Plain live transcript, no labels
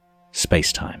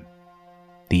Spacetime,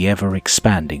 the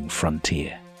ever-expanding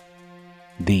frontier.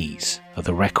 These are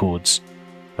the records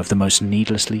of the most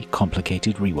needlessly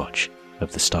complicated rewatch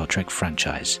of the Star Trek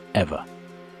franchise ever.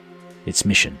 Its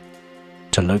mission: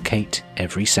 to locate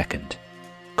every second,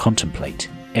 contemplate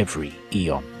every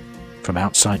eon, from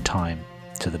outside time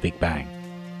to the Big Bang,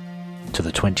 to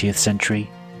the 20th century,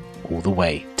 all the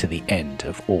way to the end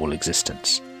of all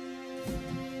existence.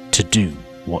 To do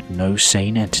what no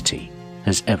sane entity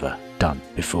has ever done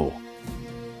before.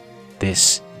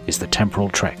 This is the Temporal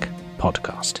Trek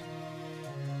podcast.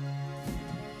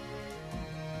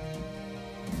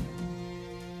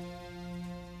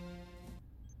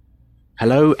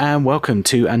 Hello and welcome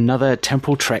to another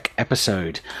Temporal Trek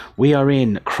episode. We are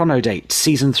in Chronodate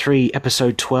Season 3,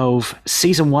 Episode 12,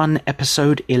 Season 1,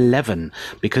 Episode 11,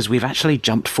 because we've actually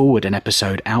jumped forward an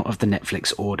episode out of the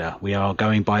Netflix order. We are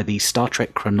going by the Star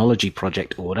Trek Chronology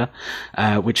Project order,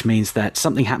 which means that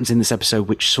something happens in this episode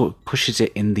which sort of pushes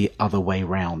it in the other way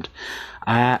round.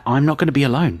 I'm not going to be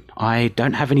alone. I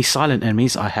don't have any silent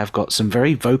enemies. I have got some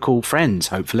very vocal friends,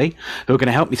 hopefully, who are going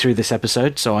to help me through this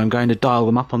episode, so I'm going to dial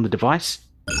them up on the device.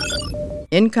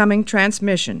 Incoming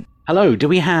transmission. Hello, do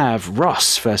we have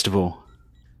Ross, first of all?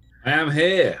 I am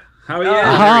here. How are you?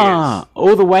 Aha!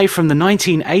 All the way from the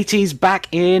 1980s back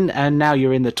in, and now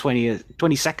you're in the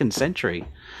 22nd century.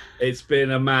 It's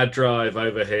been a mad drive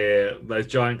over here. Those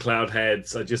giant cloud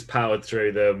heads, I just powered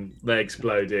through them. They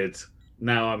exploded.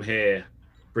 Now I'm here.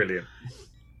 Brilliant.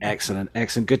 Excellent.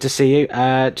 Good to see you.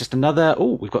 Just another...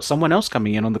 Oh, we've got someone else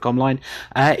coming in on the comm line.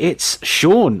 It's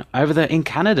Sean over there in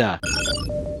Canada.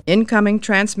 Incoming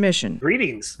transmission.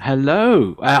 Greetings.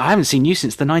 Hello. I haven't seen you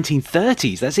since the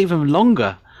 1930s. That's even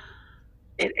longer.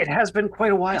 It has been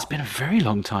quite a while. It's been a very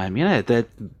long time. Yeah, the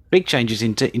big changes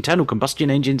into internal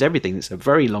combustion engines, everything. It's a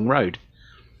very long road.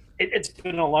 It's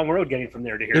been a long road getting from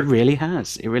there to here. It really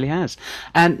has.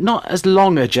 And not as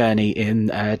long a journey in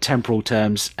temporal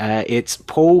terms. It's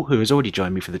Paul, who has already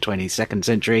joined me for the 22nd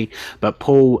century. But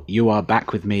Paul, you are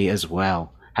back with me as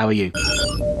well. How are you?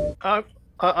 I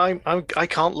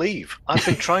can't leave. I've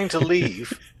been trying to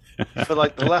leave for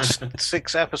like the last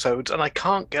 6 episodes, and I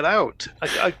can't get out.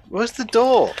 Where's the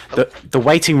door? The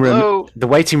waiting room. Hello? The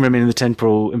waiting room in the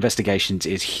temporal investigations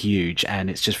is huge,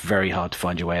 and it's just very hard to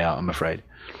find your way out, I'm afraid.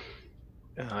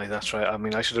 Aye, that's right. I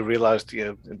mean, I should have realised,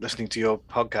 listening to your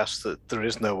podcast, that there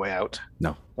is no way out.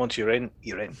 No. Once you're in,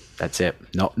 you're in. That's it.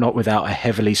 Not without a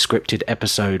heavily scripted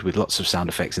episode with lots of sound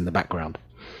effects in the background.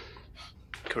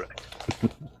 Correct.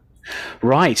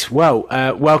 Right. Well,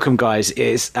 welcome, guys.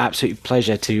 It's an absolute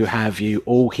pleasure to have you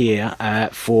all here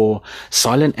for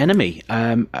Silent Enemy.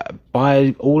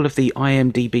 By all of the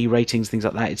IMDb ratings, things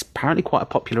like that, it's apparently quite a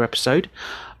popular episode.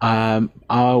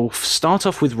 I'll start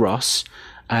off with Ross.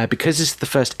 Because this is the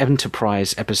first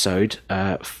Enterprise episode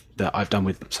that I've done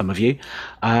with some of you,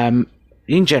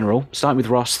 in general, starting with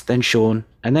Ross, then Sean,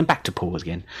 and then back to Paul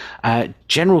again.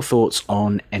 General thoughts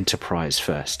on Enterprise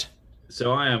first.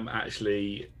 So I am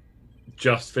actually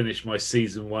just finished my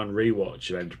season 1 rewatch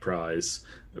of Enterprise.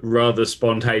 Rather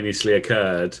spontaneously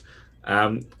occurred.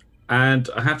 And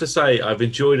I have to say, I've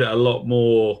enjoyed it a lot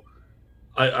more.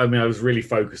 I mean, I was really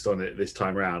focused on it this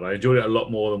time around. I enjoyed it a lot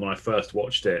more than when I first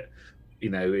watched it.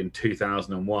 In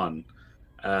 2001,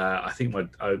 I think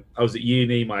I was at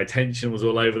uni, my attention was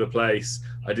all over the place.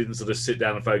 I didn't sort of sit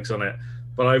down and focus on it,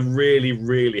 but I really,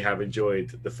 really have enjoyed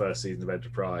the first season of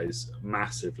Enterprise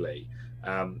massively.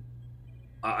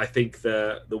 I think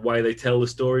the way they tell the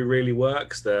story really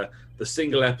works. The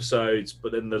single episodes,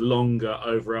 but then the longer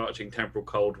overarching temporal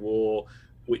Cold War,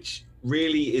 which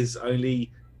really is only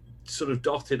sort of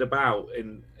dotted about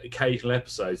in occasional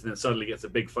episodes and then suddenly gets a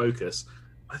big focus.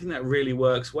 I think that really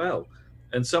works well.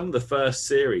 And some of the first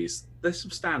series, there's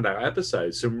some standout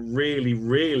episodes, some really,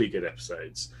 really good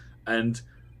episodes. And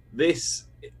this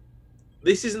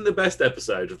isn't the best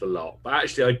episode of the lot, but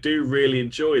actually I do really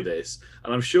enjoy this.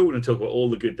 And I'm sure we're going to talk about all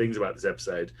the good things about this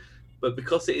episode. But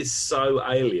because it is so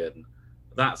alien,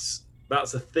 that's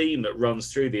a theme that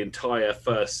runs through the entire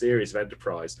first series of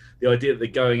Enterprise. The idea that they're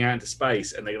going out into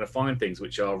space and they're going to find things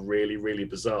which are really, really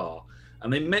bizarre.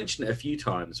 And they mention it a few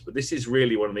times, but this is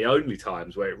really one of the only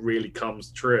times where it really comes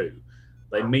true.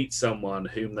 They meet someone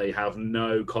whom they have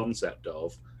no concept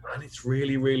of, and it's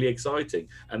really, really exciting.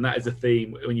 And that is a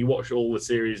theme, when you watch all the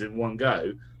series in one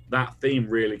go, that theme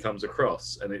really comes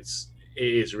across, and it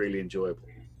is really enjoyable.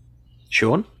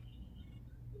 Sean?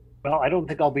 Well, I don't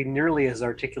think I'll be nearly as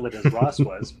articulate as Ross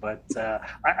was, but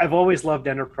I've always loved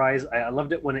Enterprise. I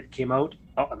loved it when it came out.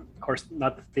 Oh, of course,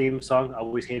 not the theme song. I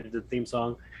always hated the theme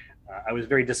song. I was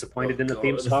very disappointed in the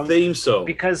theme song. The theme song.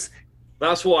 Because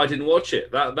That's why I didn't watch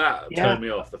it. That Yeah, turned me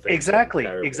off. The thing exactly,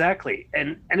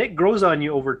 and it grows on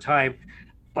you over time.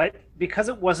 But because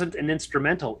it wasn't an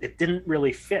instrumental, it didn't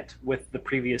really fit with the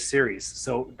previous series.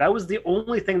 So that was the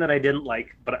only thing that I didn't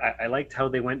like. But I liked how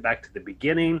they went back to the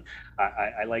beginning.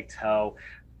 I liked how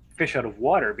Fish Out of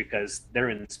Water, because they're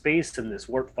in space in this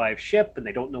Warp 5 ship and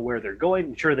they don't know where they're going.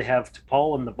 I'm sure they have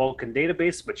T'Pol in the Vulcan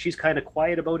database, but she's kind of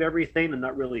quiet about everything and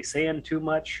not really saying too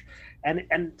much.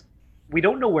 And we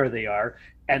don't know where they are.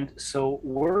 And so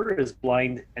we're as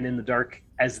blind and in the dark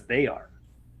as they are.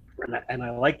 And I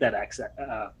like that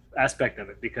aspect of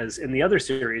it, because in the other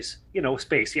series,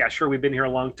 space, yeah, sure, we've been here a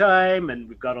long time and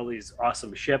we've got all these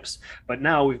awesome ships, but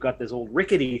now we've got this old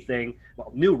rickety thing,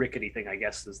 new rickety thing, I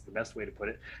guess is the best way to put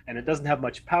it, and it doesn't have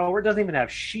much power, it doesn't even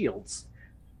have shields,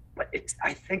 but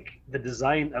I think the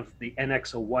design of the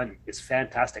NX-01 is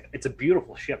fantastic. It's a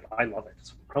beautiful ship. I love it.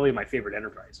 It's probably my favorite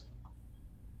Enterprise.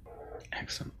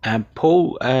 Excellent.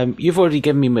 Paul, you've already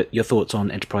given me your thoughts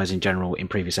on Enterprise in general in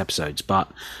previous episodes,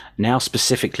 but now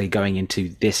specifically going into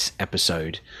this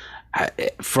episode,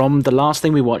 from the last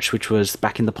thing we watched, which was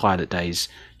back in the pilot days,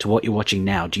 to what you're watching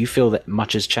now, do you feel that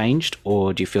much has changed,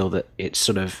 or do you feel that it's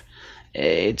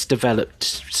developed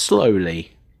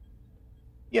slowly?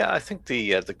 Yeah, I think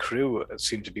the crew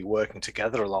seem to be working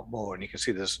together a lot more, and you can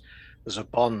see there's a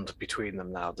bond between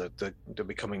them now. That they're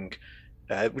becoming.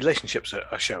 Relationships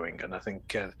are showing, and I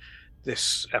think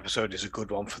this episode is a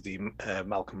good one for the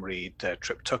Malcolm Reed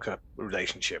Trip Tucker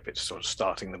relationship. It's sort of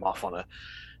starting them off on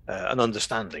an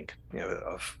understanding,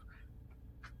 of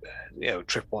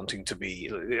Trip wanting to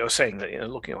be, saying that,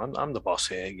 look, I'm the boss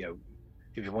here.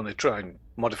 If you want to try and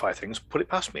modify things, put it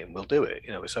past me, and we'll do it.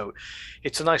 So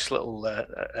it's a nice little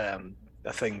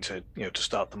a thing to to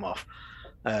start them off.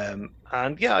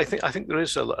 And yeah, I think there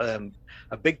is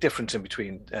a big difference in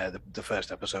between the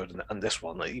first episode and this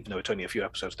one, even though it's only a few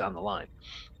episodes down the line.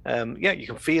 Yeah, you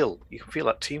can feel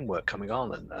that teamwork coming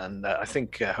on, and I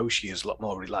think Hoshi is a lot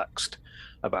more relaxed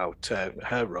about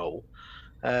her role.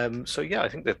 So yeah, I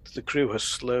think that the crew are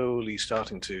slowly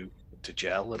starting to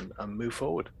gel and move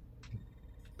forward.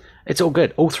 It's all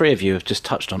good. All three of you have just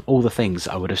touched on all the things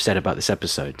I would have said about this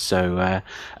episode. So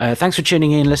thanks for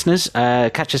tuning in, listeners.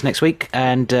 Catch us next week.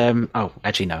 And,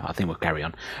 actually, no, I think we'll carry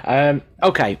on.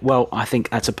 Okay, well, I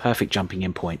think that's a perfect jumping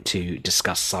in point to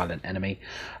discuss Silent Enemy.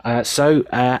 So,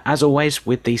 as always,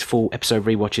 with these full episode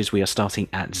rewatches, we are starting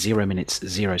at 0 minutes,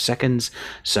 0 seconds.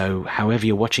 So, however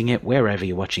you're watching it, wherever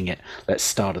you're watching it, let's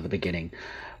start at the beginning.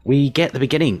 We get the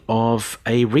beginning of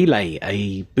a relay,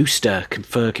 a booster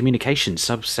for communications,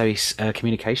 subspace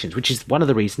communications, which is one of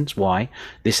the reasons why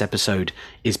this episode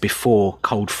is before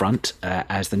Cold Front,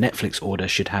 as the Netflix order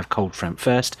should have Cold Front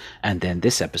first and then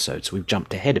this episode. So we've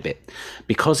jumped ahead a bit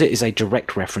because it is a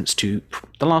direct reference to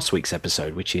the last week's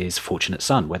episode, which is Fortunate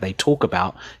Son, where they talk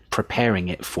about preparing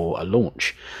it for a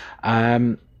launch.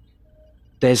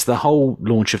 There's the whole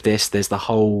launch of this. There's the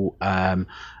whole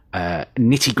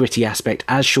nitty gritty aspect,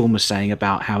 as Sean was saying,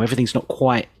 about how everything's not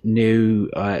quite new,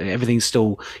 everything's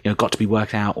still got to be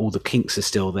worked out, all the kinks are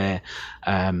still there.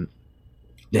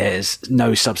 There's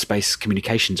no subspace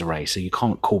communications array, so you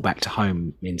can't call back to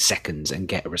home in seconds and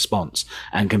get a response,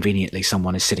 and conveniently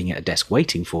someone is sitting at a desk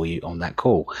waiting for you on that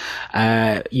call.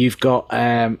 You've got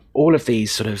all of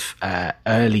these sort of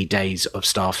early days of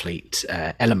Starfleet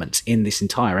elements in this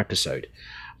entire episode.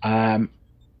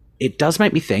 It does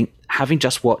make me think, having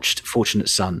just watched Fortunate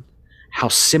Son, how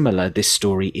similar this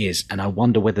story is. And I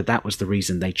wonder whether that was the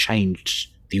reason they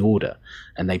changed the order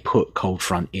and they put Cold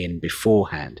Front in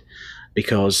beforehand.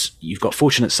 Because you've got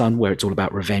Fortunate Son, where it's all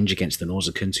about revenge against the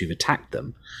Nausicans who've attacked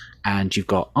them. And you've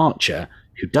got Archer,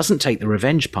 who doesn't take the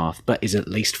revenge path, but is at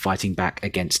least fighting back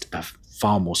against a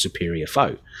far more superior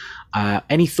foe.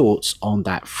 Any thoughts on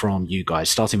that from you guys,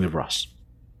 starting with Russ?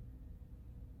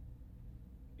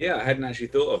 Yeah, I hadn't actually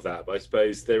thought of that, but I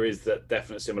suppose there is that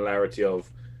definite similarity of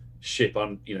ship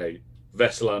on,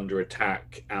 vessel under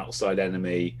attack, outside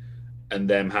enemy, and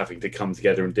them having to come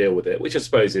together and deal with it, which I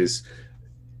suppose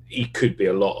it could be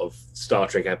a lot of Star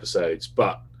Trek episodes.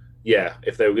 But yeah,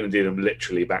 if they were going to do them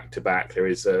literally back to back, there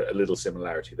is a little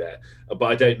similarity there. But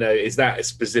I don't know, is that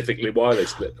specifically why they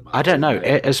split them up? I don't know.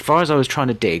 As far as I was trying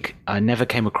to dig, I never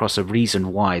came across a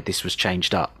reason why this was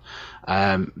changed up.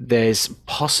 There's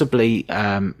possibly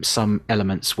some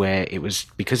elements where it was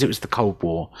because it was the Cold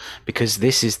War, because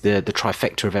this is the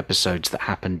trifecta of episodes that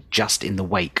happened just in the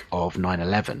wake of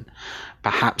 9/11.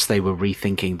 Perhaps they were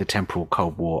rethinking the temporal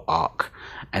Cold War arc,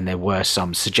 and there were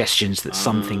some suggestions that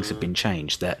some things had been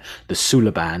changed, that the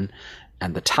Suliban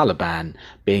and the Taliban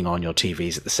being on your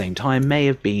TVs at the same time may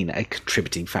have been a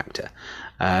contributing factor.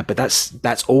 But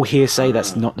that's all hearsay.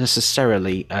 That's not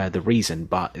necessarily the reason,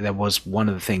 but there was one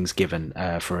of the things given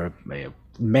for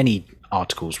many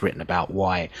articles written about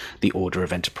why the Order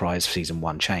of Enterprise Season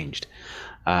 1 changed.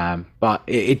 But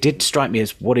it did strike me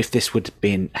as, what if this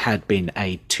had been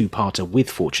a two-parter with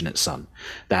Fortunate Son,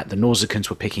 that the Nausicans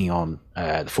were picking on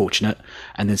the Fortunate,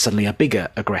 and then suddenly a bigger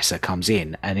aggressor comes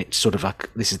in, and it's sort of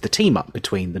like this is the team up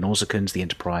between the Nausicans, the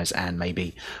Enterprise, and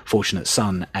maybe Fortunate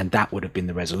Son, and that would have been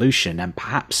the resolution, and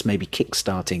perhaps maybe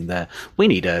kickstarting we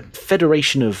need a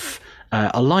federation of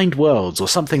aligned worlds or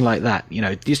something like that,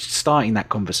 just starting that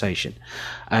conversation.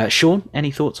 Sean, any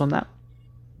thoughts on that?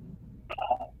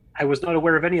 I was not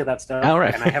aware of any of that stuff,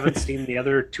 right. And I haven't seen the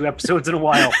other 2 episodes in a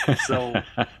while, so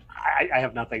I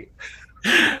have nothing.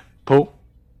 Paul?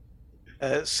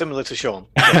 Similar to Sean.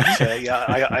 But,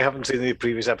 I haven't seen the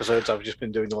previous episodes. I've just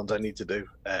been doing the ones I need to do.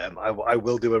 I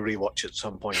will do a rewatch at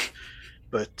some point.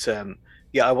 But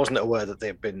I wasn't aware that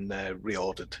they've been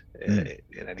reordered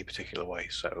in any particular way.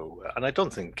 So, and I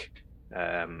don't think,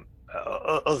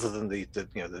 other than the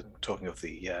talking of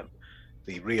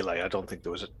the relay, I don't think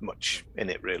there was much in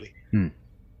it really.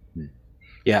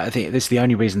 Yeah, I think this is the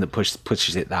only reason that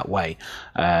pushes it that way.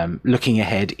 Looking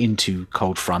ahead into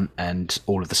Cold Front and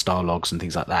all of the star logs and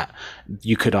things like that,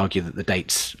 you could argue that the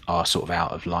dates are sort of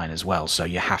out of line as well, so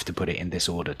you have to put it in this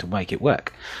order to make it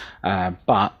work.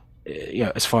 But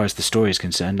as far as the story is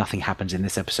concerned, nothing happens in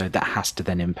this episode that has to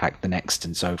then impact the next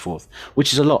and so forth,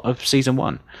 which is a lot of Season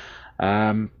 1.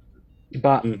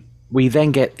 But we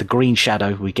then get the Green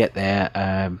Shadow. We get their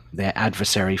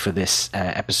adversary for this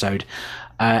episode.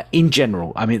 In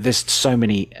general, I mean, there's so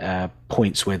many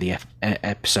points where the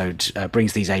episode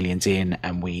brings these aliens in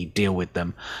and we deal with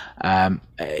them.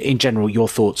 In general, your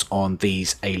thoughts on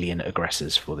these alien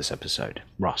aggressors for this episode,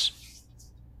 Ross?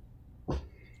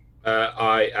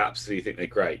 I absolutely think they're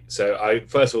great. So,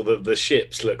 first of all, the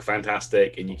ships look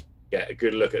fantastic, and you get a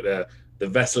good look at the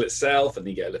vessel itself, and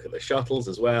you get a look at the shuttles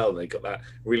as well. And they got that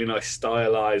really nice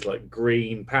stylized, like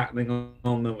green patterning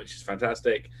on them, which is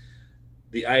fantastic.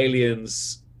 The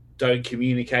aliens don't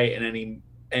communicate in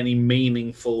any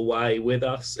meaningful way with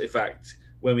us. In fact,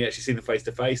 when we actually see them face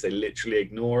to face, they literally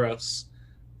ignore us.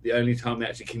 The only time they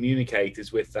actually communicate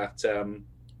is with that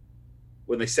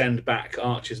when they send back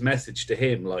Archer's message to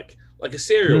him, like a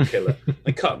serial killer.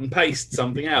 They cut and paste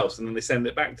something else, and then they send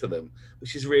it back to them,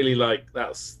 which is really like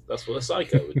that's what a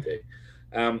psycho would do.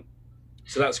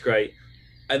 So that's great.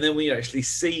 And then when you actually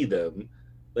see them,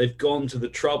 they've gone to the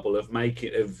trouble of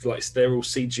making they're all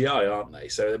CGI, aren't they?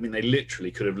 So I mean, they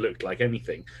literally could have looked like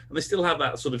anything, and they still have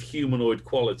that sort of humanoid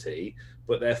quality,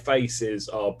 but their faces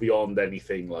are beyond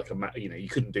anything like you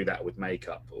couldn't do that with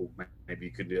makeup, or maybe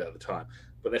you couldn't do that at the time.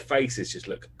 But their faces just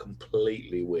look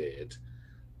completely weird.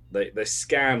 They're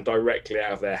scanned directly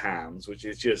out of their hands, which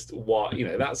is just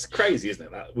that's crazy, isn't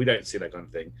it? That we don't see that kind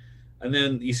of thing. And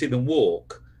then you see them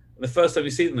walk, and the first time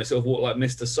you see them, they sort of walk like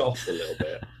Mr. Soft a little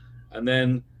bit. And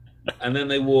then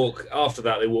they walk. After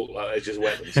that, they walk like they just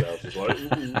wet themselves. It's like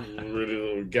really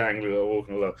little gang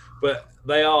walking along. But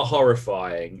they are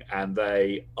horrifying, and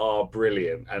they are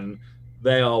brilliant, and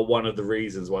they are one of the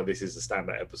reasons why this is a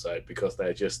standout episode, because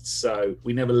they're just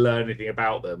we never learn anything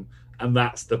about them, and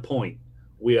that's the point.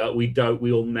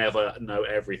 We'll never know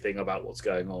everything about what's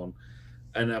going on.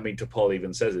 And I mean, T'Pol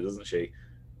even says it, doesn't she?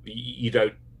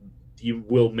 You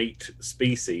will meet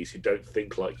species who don't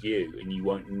think like you, and you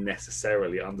won't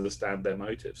necessarily understand their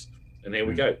motives. And here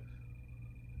we go.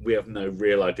 We have no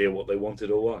real idea what they wanted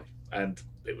or why. And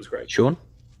it was great. Sean?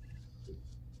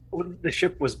 The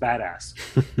ship was badass.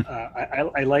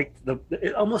 I liked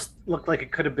it almost looked like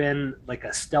it could have been like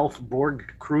a stealth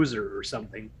Borg cruiser or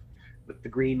something, with the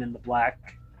green and the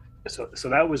black. So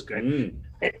that was good.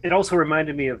 It also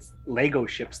reminded me of Lego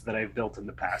ships that I've built in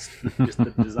the past, just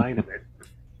the design of it.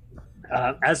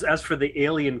 As for the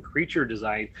alien creature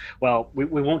design, well, we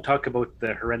won't talk about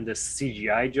the horrendous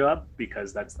CGI job,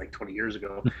 because that's like 20 years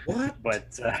ago. What?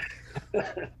 But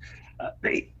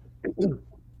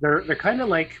they're kind of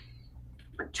like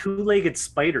two-legged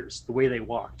spiders, the way they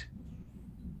walked.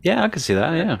 Yeah, I can see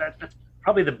that. Yeah, that's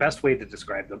probably the best way to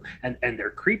describe them. And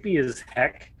they're creepy as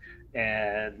heck.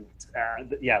 And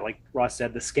like Ross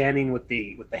said, the scanning with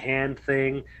the hand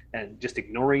thing and just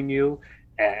ignoring you,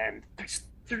 and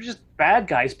they're just bad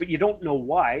guys, but you don't know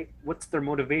why. What's their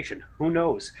motivation? Who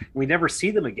knows? We never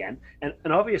see them again, and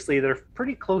obviously they're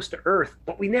pretty close to Earth,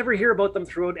 but we never hear about them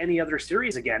throughout any other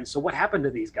series again. So what happened to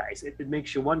these guys? It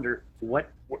makes you wonder,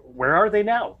 where are they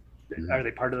now? Are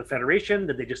they part of the Federation?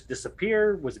 Did they just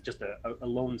disappear? Was it just a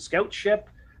lone scout ship?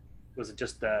 Was it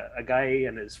just a guy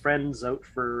and his friends out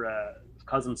for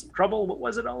causing some trouble? What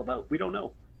was it all about? We don't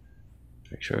know.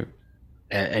 True.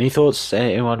 Any thoughts?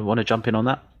 Anyone want to jump in on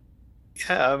that?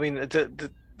 Yeah, I mean,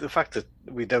 the fact that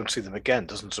we don't see them again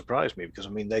doesn't surprise me, because I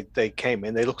mean they came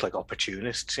in, they look like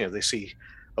opportunists. You know, they see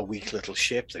a weak little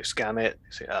ship, they scan it,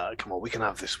 they say, come on, we can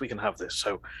have this, we can have this.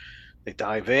 So they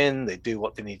dive in, they do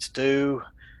what they need to do,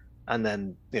 and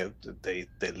then they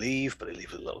leave, but they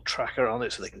leave a little tracker on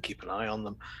it so they can keep an eye on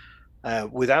them,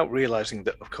 without realizing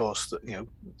that, of course, that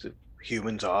the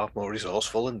humans are more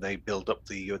resourceful and they build up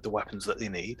the weapons that they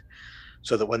need,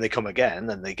 so that when they come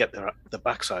again and they get their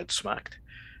backside smacked,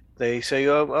 they say,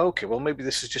 "Oh, okay, well maybe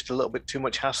this is just a little bit too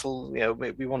much hassle.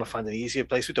 Maybe we want to find an easier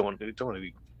place. We don't want to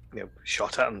be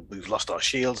shot at, and we've lost our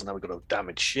shields, and now we've got a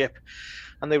damaged ship."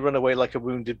 And they run away like a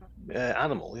wounded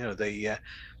animal.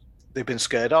 They've been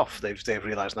scared off. They've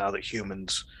realized now that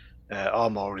humans are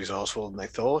more resourceful than they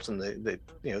thought, and they're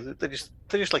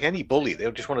just like any bully. They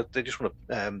just want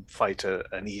to fight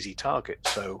an easy target.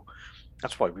 So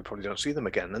that's why we probably don't see them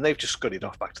again. And they've just scurried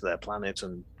off back to their planet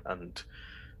and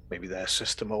maybe their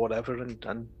system or whatever,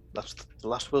 and that's the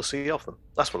last we'll see of them.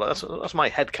 That's my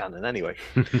headcanon anyway.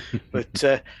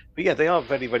 But yeah, they are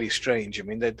very, very strange. I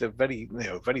mean, they're very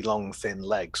very long, thin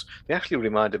legs. They actually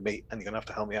reminded me, and you're gonna have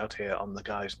to help me out here on the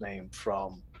guy's name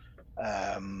from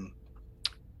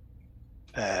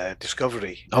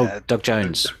Discovery. Doug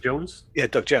Jones. Doug Jones? Yeah,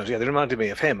 Doug Jones. Yeah, they reminded me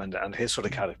of him and his sort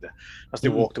of character. As they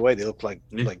walked away, they looked like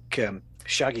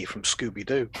Shaggy from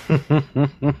Scooby-Doo.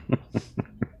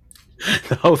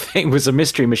 The whole thing was a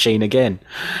mystery machine again.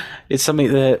 It's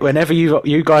something that whenever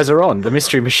you guys are on, the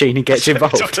mystery machine gets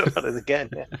involved. Talked about it again,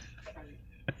 yeah.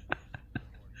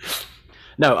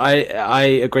 No, I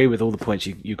agree with all the points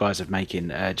you guys are making.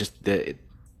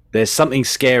 There's something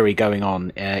scary going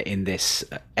on in this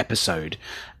episode,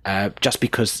 just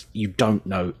because you don't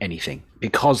know anything,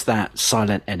 because that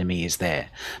silent enemy is there,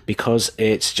 because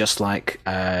it's just like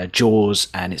Jaws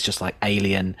and it's just like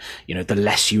Alien. The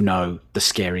less you know, the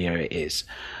scarier it is.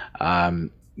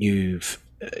 You've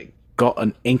got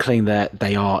an inkling that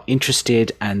they are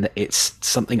interested, and it's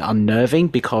something unnerving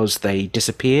because they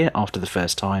disappear after the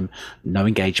first time. No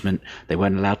engagement. They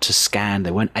weren't allowed to scan. They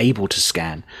weren't able to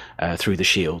scan through the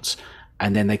shields,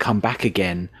 and then they come back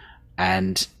again,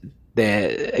 and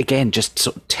they're again just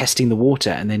sort of testing the water,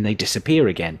 and then they disappear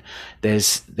again.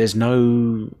 There's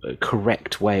no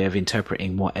correct way of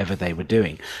interpreting whatever they were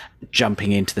doing.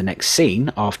 Jumping into the next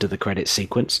scene after the credit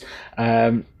sequence,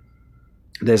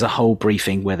 there's a whole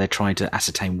briefing where they're trying to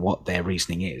ascertain what their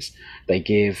reasoning is. They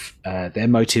give their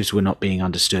motives were not being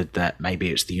understood, that maybe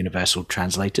it's the universal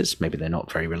translators, maybe they're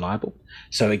not very reliable.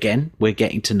 So again, we're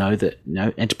getting to know that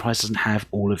Enterprise doesn't have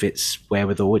all of its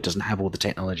wherewithal, it doesn't have all the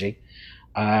technology,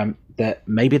 that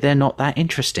maybe they're not that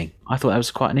interesting. I thought that was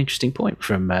quite an interesting point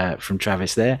from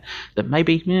Travis there, that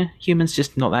maybe humans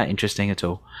just not that interesting at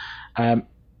all.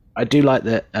 I do like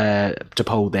that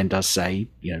T'Pol then does say,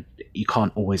 you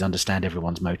can't always understand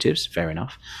everyone's motives. Fair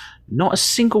enough. Not a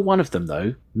single one of them,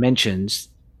 though, mentions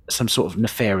some sort of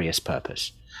nefarious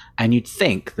purpose. And you'd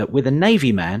think that with a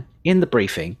Navy man in the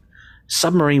briefing,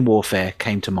 submarine warfare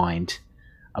came to mind.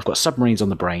 I've got submarines on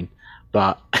the brain,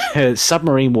 but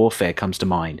submarine warfare comes to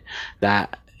mind.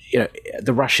 That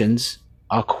the Russians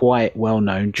are quite well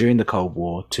known during the Cold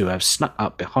War to have snuck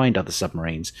up behind other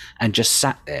submarines and just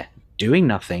sat there doing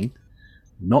nothing,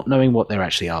 not knowing what they're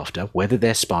actually after, whether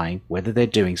they're spying, whether they're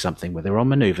doing something, whether they're on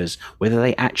maneuvers, whether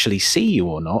they actually see you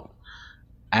or not,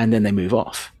 and then they move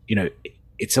off.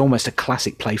 It's almost a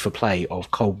classic play for play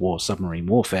of Cold War submarine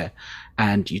warfare,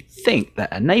 and you'd think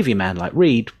that a Navy man like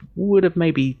Reed would have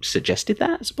maybe suggested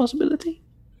that as a possibility.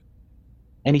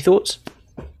 Any thoughts?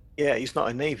 Yeah, he's not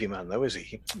a Navy man though, is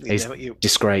he? He's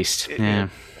disgraced. His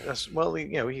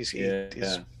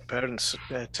parents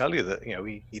tell you that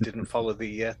he didn't follow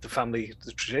the family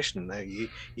tradition.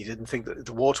 He didn't think that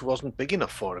the water wasn't big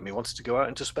enough for him. He wanted to go out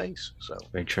into space. So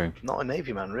very true. Not a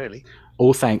Navy man, really.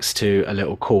 All thanks to a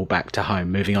little call back to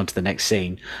home. Moving on to the next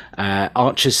scene,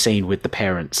 Archer's scene with the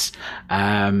parents.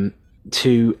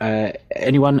 To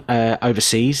anyone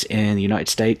overseas in the United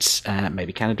States,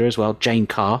 maybe Canada as well, Jane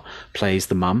Carr plays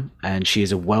the mum, and she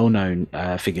is a well-known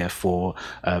figure for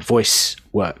voice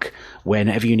work.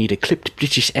 Whenever you need a clipped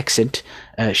British accent,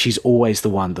 she's always the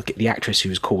one, the actress who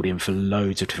was called in for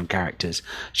loads of different characters.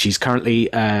 She's currently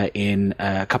in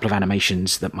a couple of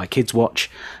animations that my kids watch,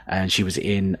 and she was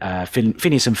in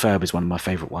Phineas and Ferb is one of my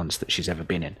favourite ones that she's ever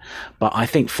been in. But I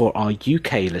think for our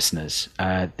UK listeners,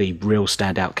 the real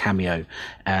standout cameo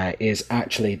is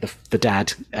actually the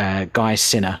dad, Guy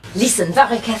Sinner. Listen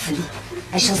very carefully.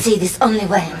 I shall say this only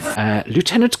once.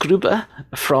 Lieutenant Gruber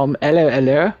from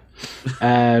LOLO,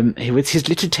 with his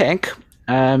little tank.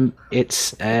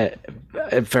 It's a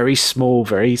very small,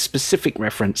 very specific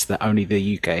reference that only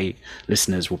the UK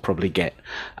listeners will probably get.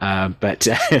 But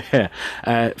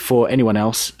for anyone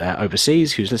else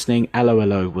overseas who's listening, Allo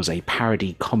Allo was a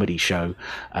parody comedy show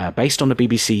based on the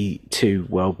BBC Two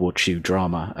World War II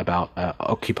drama about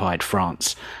occupied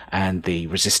France and the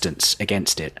resistance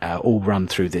against it, all run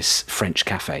through this French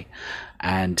cafe.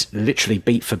 And literally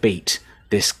beat for beat,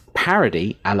 this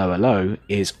parody, Allo Allo,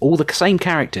 is all the same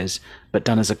characters, but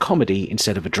done as a comedy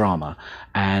instead of a drama.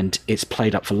 And it's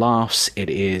played up for laughs. It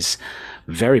is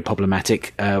very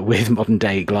problematic with modern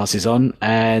day glasses on,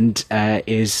 and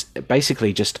is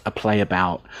basically just a play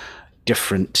about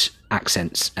different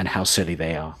accents and how silly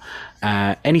they are.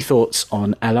 Any thoughts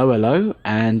on Allo Allo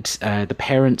and the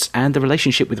parents and the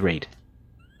relationship with Reed?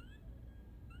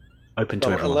 Open to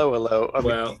everyone. Hello. I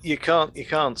mean, you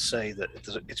can't say that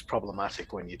it's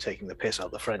problematic when you're taking the piss out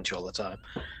of the French all the time.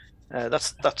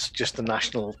 That's just the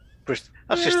national. That's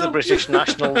just the British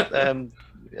national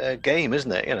game,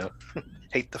 isn't it? You know,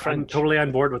 hate the French. I'm totally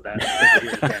on board with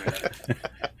that.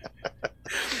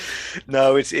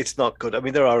 No, it's not good. I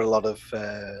mean, there are a lot of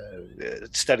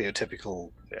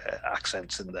stereotypical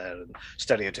accents in there and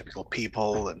stereotypical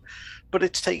people, but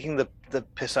it's taking the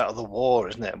piss out of the war,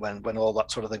 isn't it? When all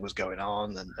that sort of thing was going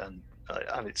on, and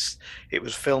it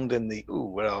was filmed in the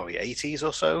where are we, 80s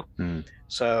or so?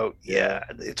 So yeah,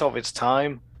 it's of its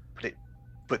time.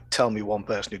 But tell me one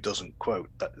person who doesn't quote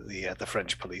the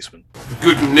French policeman.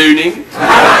 Good nooning.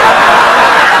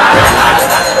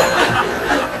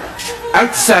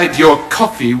 Outside your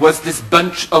coffee was this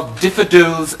bunch of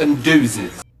diffidils and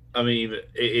doozes. I mean,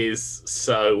 it is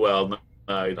so well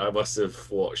known. I must have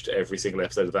watched every single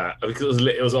episode of that because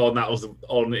it was on. That was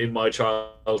on in my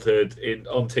childhood,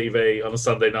 on TV on a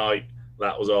Sunday night.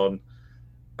 That was on,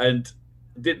 and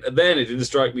then it didn't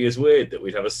strike me as weird that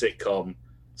we'd have a sitcom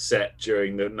set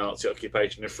during the Nazi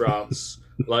occupation of France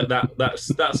like that.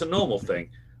 That's a normal thing.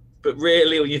 But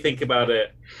really, when you think about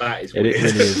it, that is weird.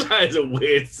 That is a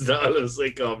weird style of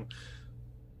sitcom.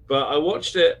 But I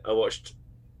watched it. I watched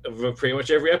pretty much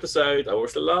every episode. I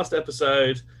watched the last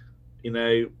episode. You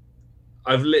know,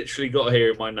 I've literally got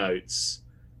here in my notes.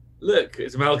 Look,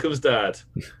 it's Malcolm's dad.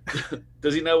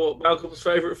 Does he know what Malcolm's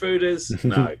favourite food is?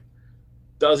 No.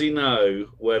 Does he know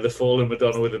where the fallen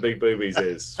Madonna with the big boobies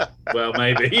is? Well,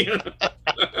 maybe.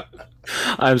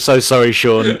 I'm so sorry,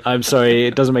 Sean. I'm sorry.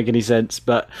 It doesn't make any sense.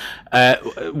 But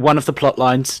one of the plot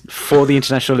lines for the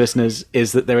international listeners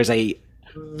is that there is the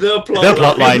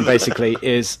plot line basically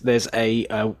is there's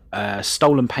a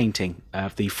stolen painting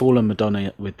of the fallen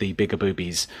Madonna with the bigger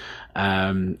boobies,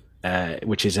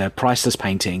 which is a priceless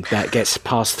painting that gets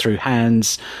passed through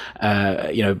hands,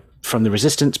 from the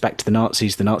resistance back to the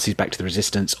Nazis back to the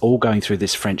resistance, all going through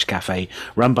this French cafe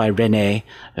run by René,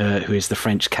 who is the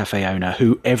French cafe owner,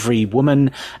 who every woman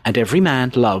and every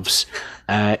man loves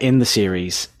in the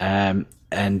series. And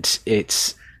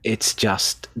it's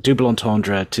just double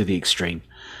entendre to the extreme.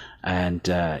 And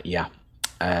where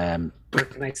can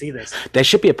I see this? There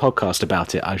should be a podcast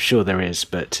about it. I'm sure there is,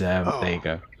 but there you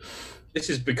go. This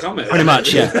has become it. Pretty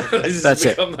much, yeah. That's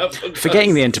it.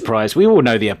 Forgetting the Enterprise, we all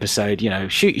know the episode.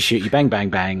 Shoot you, bang, bang,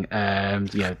 bang.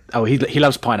 He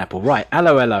loves pineapple. Right,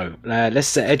 hello.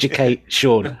 Let's educate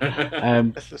Sean.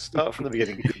 Let's start from the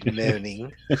beginning. Good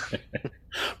morning.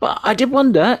 But I did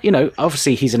wonder,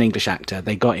 obviously he's an English actor.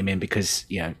 They got him in because,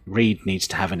 Reed needs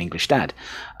to have an English dad.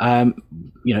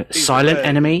 Silent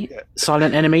Enemy,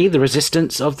 the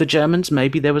resistance of the Germans.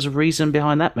 Maybe there was a reason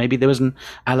behind that. Maybe there was an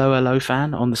Allo Allo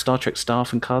fan on the Star Trek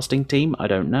staff and casting team. I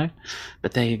don't know.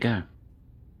 But there you go.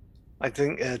 I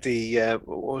think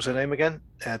what was her name again?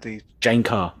 Jane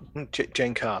Carr.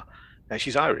 Jane Carr.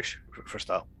 She's Irish, for a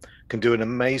start. Can do an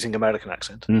amazing American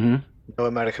accent. Mm-hmm. No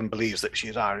American believes that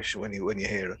she's Irish when you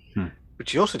hear her. But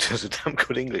she also does a damn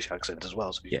good English accent as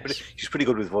well. So she's pretty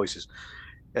good with voices.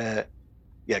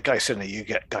 Guy Sinner, you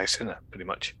get Guy Sinner pretty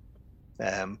much,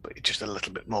 but just a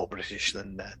little bit more British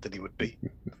than he would be.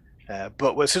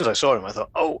 But as soon as I saw him, I thought,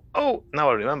 oh, now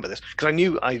I remember this, because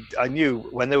I knew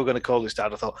when they were going to call his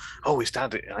dad. I thought, oh, his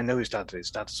dad. I know his dad.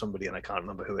 His dad's somebody, and I can't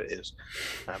remember who it is.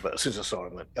 But as soon as I saw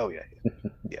him, I went, oh yeah,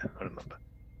 I remember.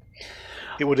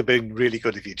 It would have been really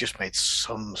good if you just made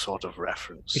some sort of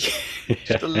reference,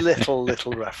 just a little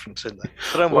reference in there.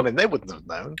 But they wouldn't have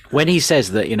known. When he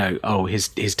says that,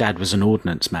 his dad was an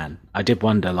ordnance man, I did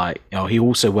wonder, he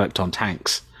also worked on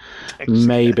tanks.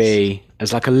 Maybe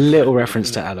as like a little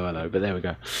reference to Allo Allo, but there we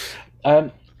go.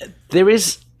 There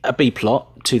is a B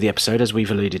plot to the episode, as we've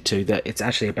alluded to, that it's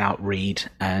actually about Reed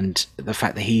and the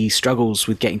fact that he struggles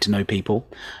with getting to know people.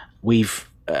 We've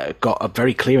got a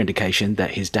very clear indication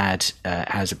that his dad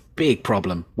has a big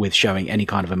problem with showing any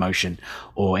kind of emotion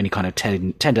or any kind of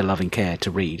tender loving care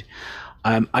to Reed.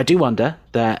 I do wonder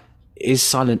that is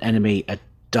Silent Enemy a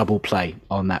double play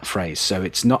on that phrase? So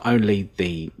it's not only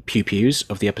the pew-pews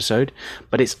of the episode,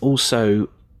 but it's also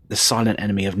the silent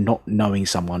enemy of not knowing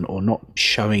someone or not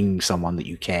showing someone that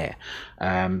you care.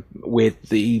 With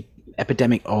the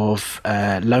epidemic of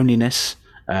loneliness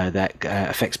that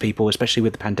affects people, especially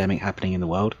with the pandemic happening in the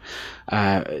world,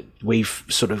 we've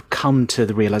sort of come to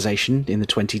the realization in the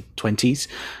 2020s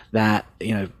that,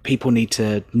 you know, people need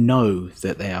to know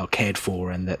that they are cared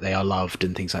for and that they are loved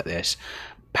and things like this.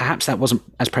 Perhaps that wasn't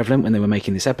as prevalent when they were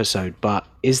making this episode, but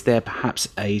is there perhaps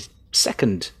a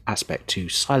second aspect to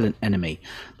Silent Enemy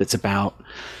that's about,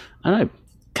 I don't know,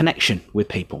 connection with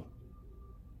people?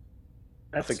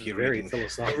 That's I think you're very reading. I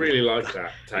philosophical. really like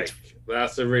that take.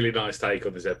 That's a really nice take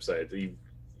on this episode.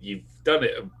 You've done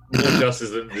it more justice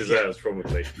than it deserves,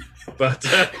 probably. But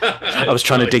I was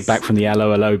trying to dig back from the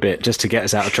hello bit just to get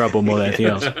us out of trouble more than anything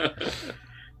else.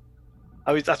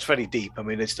 I mean, that's very deep. I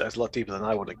mean, it's a lot deeper than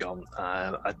I would have gone.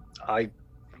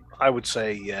 I would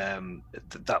say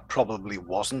that probably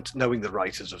wasn't, knowing the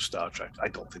writers of Star Trek. I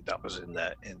don't think that was in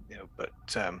there.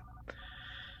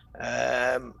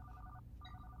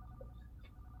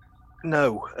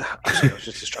 No, actually, I was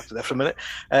just distracted there for a minute.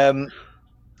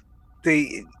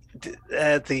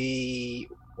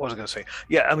 What was I going to say?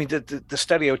 Yeah, I mean, the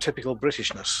stereotypical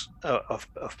Britishness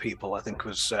of people, I think,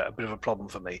 was a bit of a problem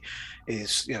for me.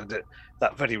 Is, you know,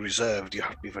 that very reserved. You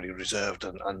have to be very reserved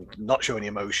and not show any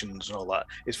emotions and all that.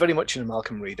 It's very much in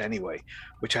Malcolm Reed anyway,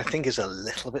 which I think is a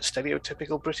little bit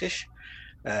stereotypical British.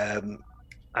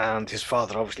 And his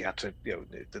father obviously had to, you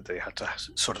know, they had to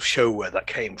sort of show where that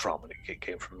came from, and it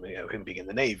came from, you know, him being in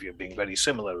the Navy and being very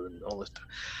similar and all this.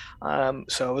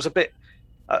 So I was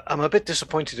I'm a bit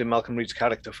disappointed in Malcolm Reed's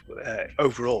character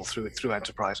overall through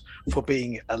Enterprise for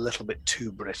being a little bit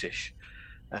too British,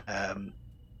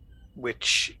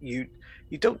 which you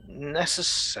don't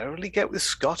necessarily get with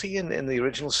Scotty in the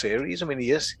original series. I mean,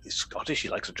 he's Scottish. He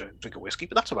likes to drink a whiskey,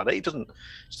 but that's about it. He doesn't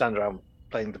stand around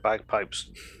playing the bagpipes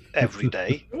every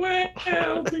day. Well,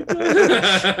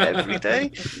 every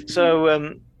day.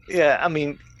 So yeah, I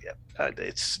mean,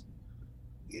 it's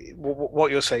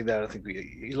what you're saying there. I think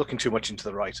you're looking too much into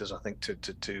the writers. I think to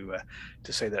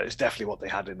say that it's definitely what they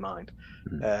had in mind,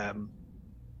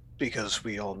 because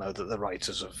we all know that the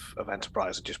writers of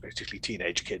Enterprise are just basically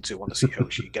teenage kids who want to see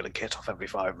Hoshi get a kit off every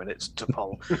 5 minutes, to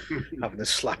Paul having a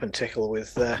slap and tickle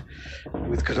with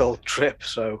good old Trip.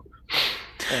 So.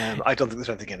 I don't think there's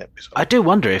anything in it. I do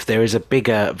wonder if there is a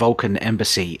bigger Vulcan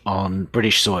embassy on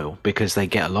British soil, because they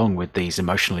get along with these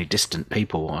emotionally distant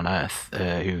people on Earth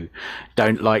who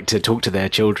don't like to talk to their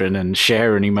children and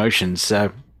share any emotions.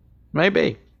 So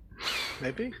maybe.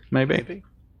 There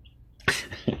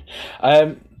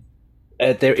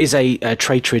is a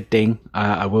Traytrid ding.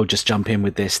 I will just jump in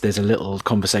with this. There's a little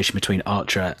conversation between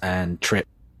Archer and Trip.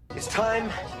 It's time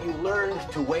you learned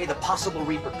to weigh the possible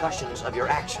repercussions of your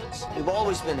actions. You've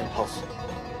always been impulsive.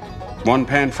 One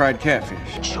pan-fried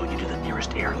catfish. Show you to the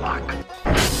nearest airlock.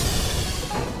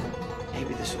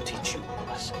 Maybe this will teach you a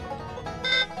lesson.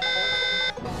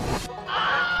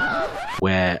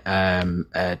 Where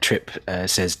Trip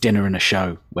says dinner and a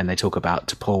show when they talk about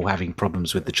T'Pol having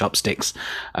problems with the chopsticks.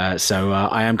 So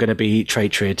I am going to be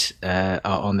Traytrid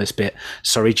on this bit.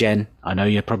 Sorry, Jen. I know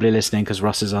you're probably listening because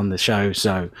Ross is on the show,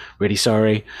 so really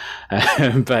sorry.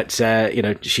 But, you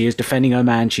know, she is defending her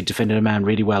man. She defended her man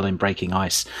really well in Breaking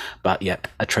Ice. But, yeah,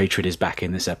 a Traytrid is back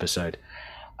in this episode.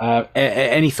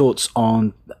 Any thoughts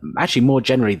on, actually more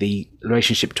generally, the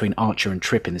relationship between Archer and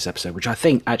Trip in this episode, which I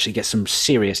think actually gets some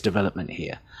serious development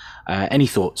here? Any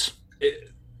thoughts?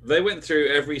 They went through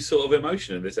every sort of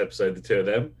emotion in this episode, the two of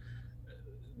them.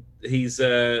 He's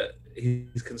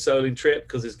consoling Trip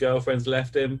because his girlfriend's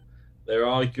left him. They're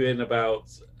arguing about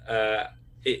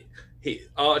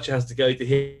Archer has to go to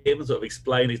him and sort of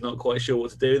explain he's not quite sure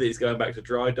what to do, that he's going back to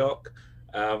dry dock.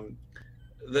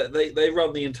 They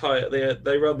run the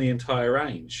entire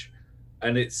range,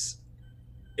 and it's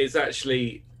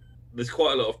actually, there's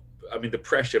quite a lot of, I mean, the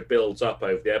pressure builds up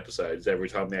over the episodes. Every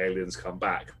time the aliens come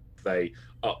back, they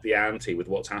up the ante with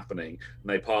what's happening, and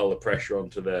they pile the pressure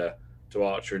onto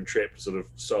Archer and Trip to sort of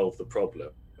solve the problem.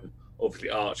 Obviously,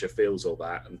 Archer feels all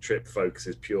that, and Trip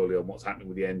focuses purely on what's happening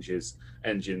with the engines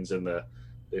and the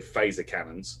phaser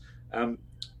cannons.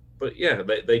 But yeah,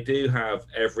 they do have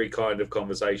every kind of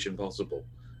conversation possible.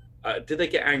 Did they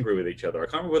get angry with each other? I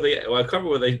can't remember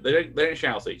whether they don't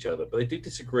shout at each other, but they do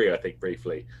disagree, I think,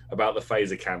 briefly about the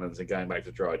phaser cannons and going back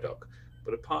to dry dock.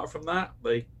 But apart from that,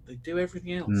 they do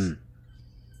everything else.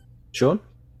 Sean?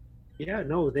 Yeah,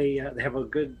 no, they have a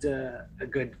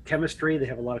good chemistry. They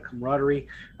have a lot of camaraderie.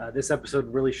 This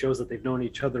episode really shows that they've known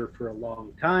each other for a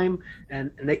long time,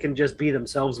 and they can just be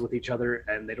themselves with each other,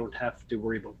 and they don't have to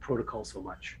worry about protocol so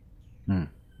much.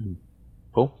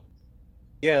 Paul?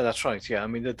 Yeah, that's right. Yeah, I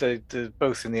mean, they're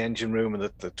both in the engine room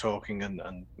and they're talking,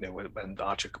 and you know, when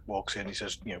Archer walks in, he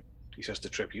says to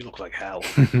Trip, "You look like hell."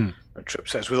 And Trip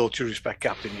says, "With all due respect,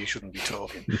 Captain, you shouldn't be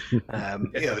talking." You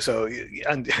know, so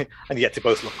and yet they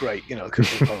both look great. You know, because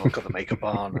they've got the makeup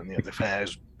on and the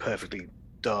hair's perfectly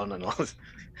done and all.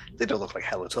 They don't look like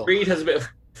hell at all. Reed has a bit of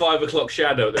 5 o'clock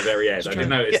shadow at the very end. I didn't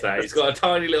notice that. He's got a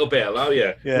tiny little bit. Oh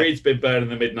yeah. Reed's been burning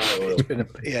the midnight oil.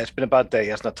 It's been a bad day. He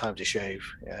hasn't had time to shave.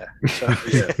 Yeah. So,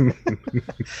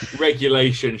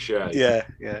 Regulation shave.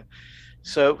 Yeah.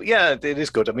 So yeah, it is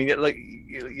good. I mean, like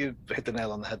you hit the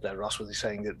nail on the head there, Ross, with you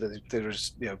saying that there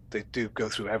is, they do go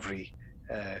through every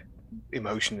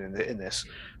emotion in this,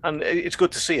 and it's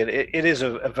good to see it. It is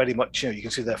a very much, you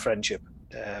can see their friendship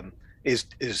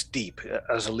is deep,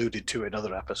 as alluded to in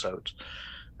other episodes.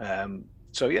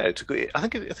 So yeah, it's a good. I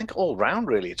think all round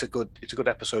really, it's a good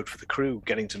episode for the crew,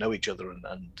 getting to know each other and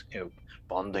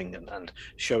bonding and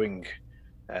showing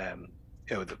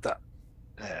that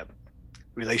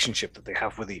relationship that they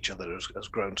have with each other has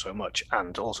grown so much,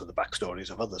 and also the backstories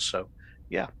of others. So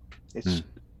yeah, it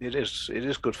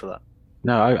is good for that.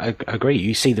 No, I agree.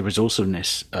 You see the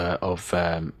resourcefulness of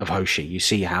Hoshi. You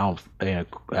see how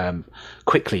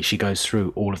quickly she goes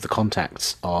through all of the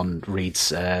contacts on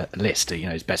Reed's list.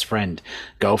 His best friend,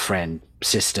 girlfriend,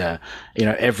 sister.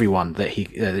 Everyone that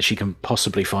that she can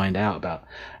possibly find out about.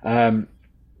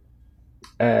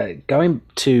 Going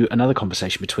to another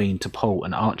conversation between T'Pol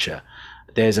and Archer.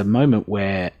 There's a moment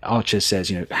where Archer says,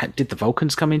 did the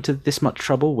Vulcans come into this much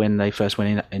trouble when they first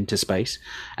went into space?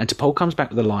 And T'Pol comes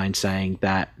back with a line saying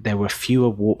that there were fewer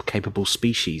warp-capable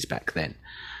species back then.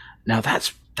 Now,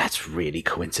 that's really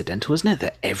coincidental, isn't it?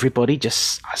 That everybody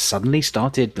just suddenly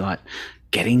started,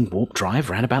 getting warp drive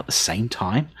around about the same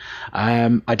time.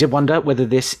 I did wonder whether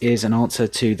this is an answer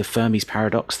to the Fermi's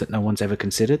paradox that no one's ever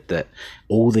considered, that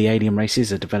all the alien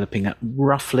races are developing at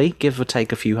roughly, give or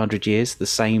take a few hundred years, the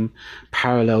same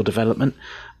parallel development.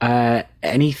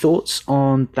 Any thoughts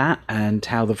on that and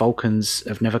how the Vulcans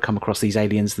have never come across these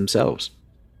aliens themselves?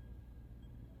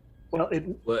 Well,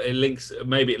 it links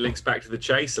back to The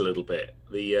Chase a little bit,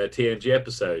 the TNG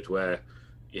episode where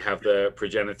you have the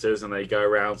progenitors and they go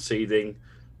around seeding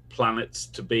planets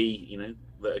to be,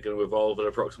 that are going to evolve at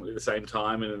approximately the same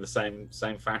time and in the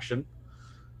same fashion.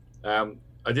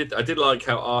 I did like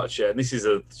how Archer, and this is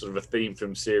a sort of a theme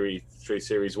from series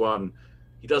 1,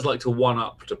 he does like to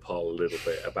one-up T'Pol a little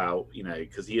bit about,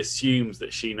 because he assumes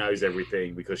that she knows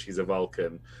everything because she's a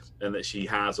Vulcan and that she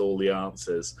has all the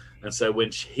answers. And so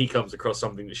when he comes across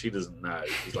something that she doesn't know,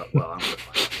 he's like, well,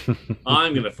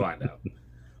 I'm going to find out.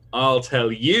 I'll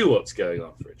tell you what's going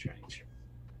on for a change.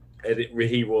 And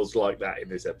he was like that in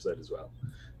this episode as well.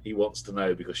 He wants to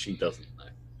know because she doesn't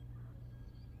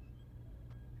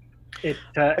know.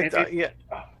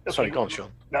 Sorry, go on,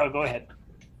 Sean. No, go ahead.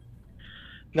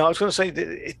 No, I was going to say that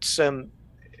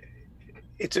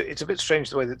it's a bit strange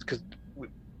the way that, because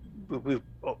we've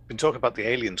been talking about the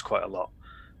aliens quite a lot,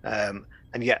 and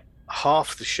yet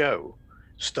half the show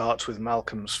starts with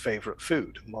Malcolm's favorite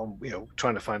food.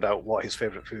 Trying to find out what his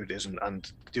favorite food is,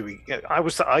 and doing.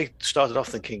 I started off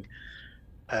thinking,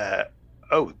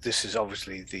 this is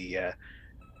obviously the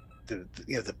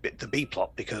B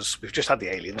plot, because we've just had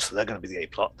the aliens, so they're going to be the A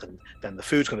plot, and then the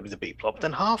food's going to be the B plot. But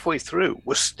then halfway through,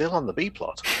 we're still on the B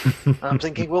plot, and I'm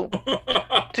thinking, well,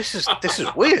 this is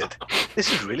weird.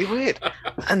 This is really weird.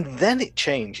 And then it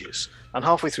changes, and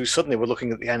halfway through, suddenly we're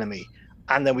looking at the enemy.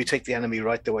 And then we take the enemy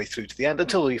right the way through to the end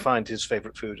until we find his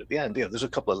favorite food at the end. There's a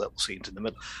couple of little scenes in the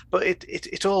middle, but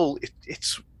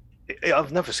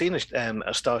I've never seen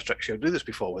a Star Trek show do this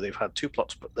before, where they've had two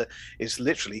plots, but it's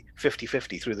literally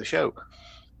 50-50 through the show.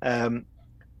 And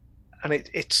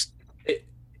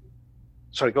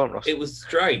sorry, go on, Ross. It was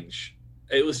strange.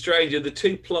 And the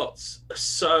two plots are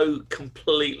so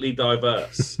completely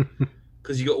diverse.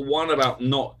 Because you got one about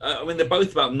they're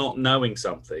both about not knowing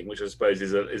something, which I suppose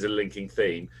is a linking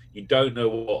theme. You don't know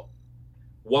what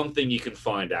one thing you can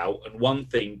find out, and one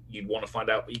thing you want to find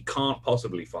out, but you can't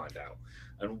possibly find out.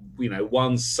 And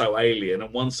one's so alien,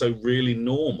 and one's so really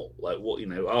normal. Like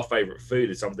our favorite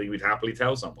food is something we'd happily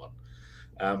tell someone.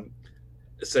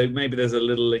 So maybe there's a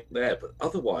little link there, but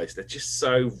otherwise they're just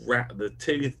so the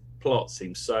two plots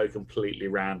seem so completely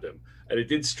random, and it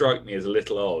did strike me as a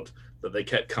little odd that they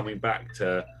kept coming back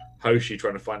to Hoshi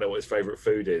trying to find out what his favorite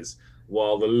food is,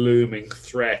 while the looming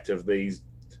threat of these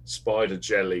spider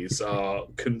jellies are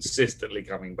consistently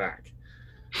coming back.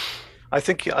 I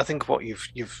think what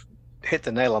you've hit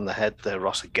the nail on the head there,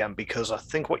 Ross, again, because I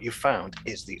think what you found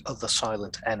is the other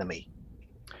silent enemy,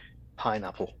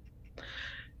 pineapple.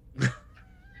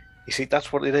 You see,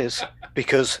 that's what it is,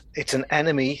 because it's an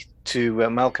enemy to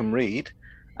Malcolm Reed,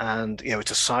 and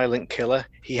it's a silent killer.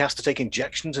 He has to take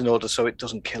injections in order so it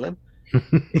doesn't kill him.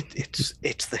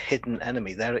 It's the hidden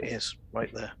enemy. There it is,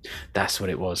 right there. That's what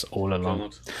it was all along.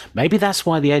 God. Maybe that's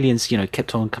why the aliens,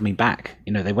 kept on coming back.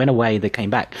 They went away, they came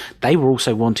back. They were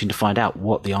also wanting to find out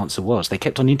what the answer was. They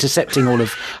kept on intercepting all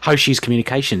of Hoshi's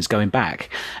communications going back.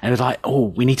 And it was like, oh,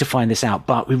 we need to find this out,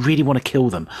 but we really want to kill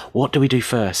them. What do we do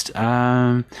first?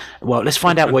 Well, let's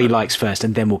find out what he likes first,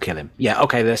 and then we'll kill him. Yeah,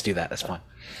 okay, let's do that. That's fine.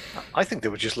 I think they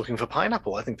were just looking for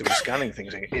pineapple. I think they were scanning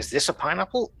things. Saying, is this a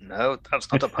pineapple? No,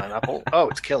 that's not a pineapple. Oh,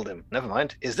 it's killed him. Never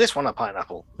mind. Is this one a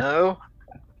pineapple? No.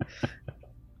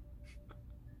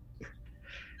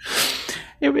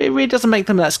 It really doesn't make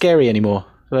them that scary anymore.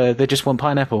 They just want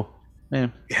pineapple. Yeah.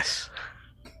 Yes.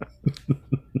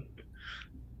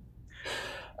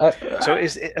 So,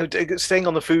 staying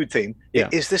on the food theme,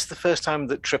 is this the first time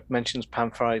that Trip mentions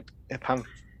pan-fried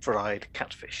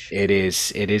catfish? It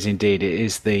is indeed. It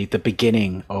is the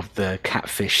beginning of the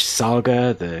catfish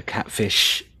saga, the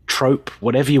catfish trope,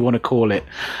 whatever you want to call it.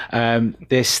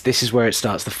 This is where it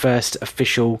starts. The first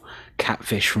official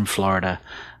catfish from Florida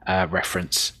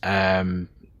reference.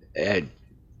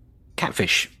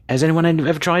 Catfish. Has anyone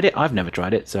ever tried it? I've never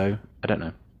tried it, so I don't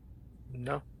know.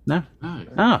 No.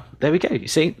 Ah, there we go. You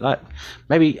see,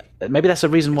 maybe that's the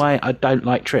reason why I don't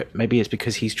like Trip. Maybe it's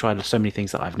because he's tried so many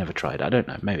things that I've never tried. I don't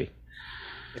know. Maybe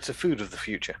it's a food of the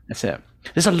future. That's it.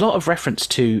 There's a lot of reference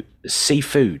to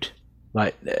seafood.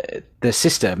 Like the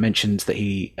sister mentions that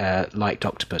he liked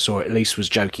octopus, or at least was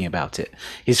joking about it.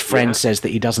 His friend says that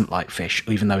he doesn't like fish,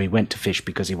 even though he went to fish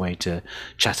because he wanted to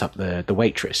chat up the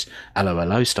waitress,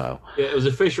 hello style. Yeah, it was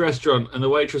a fish restaurant, and the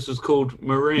waitress was called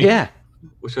Marie. Yeah.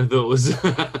 Which I thought was...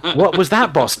 What was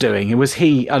that boss doing? Was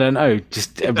he, I don't know,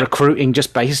 just recruiting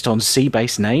just based on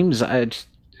sea-based names?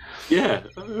 Yeah,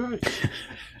 all right.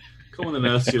 Come on then,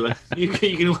 Ursula. You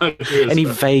can work through Any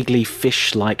stuff. vaguely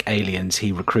fish-like aliens,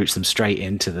 he recruits them straight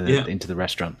into the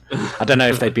restaurant. I don't know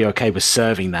if they'd be okay with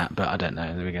serving that, but I don't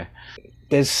know. There we go.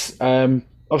 There's...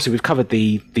 obviously, we've covered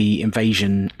the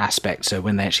invasion aspect, so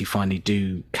when they actually finally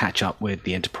do catch up with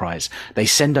the Enterprise, they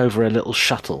send over a little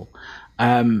shuttle.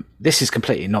 This is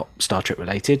completely not Star Trek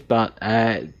related, but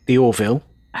the Orville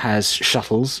has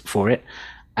shuttles for it.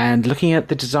 And looking at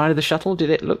the design of the shuttle, did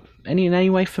it look in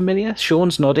any way familiar?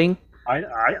 Sean's nodding. I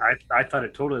thought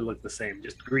it totally looked the same,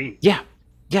 just green. Yeah.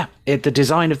 The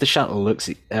design of the shuttle looks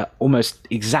almost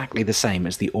exactly the same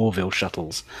as the Orville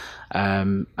shuttles.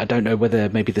 I don't know whether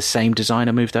maybe the same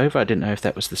designer moved over. I didn't know if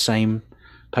that was the same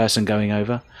person going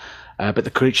over. But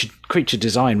the creature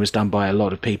design was done by a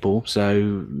lot of people,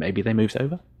 so maybe they moved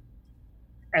over.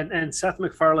 And Seth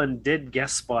MacFarlane did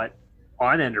guest spot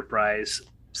on Enterprise,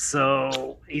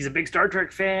 so he's a big Star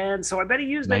Trek fan. So I bet he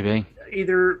used it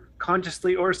either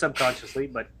consciously or subconsciously,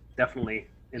 but definitely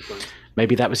influenced.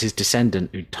 Maybe that was his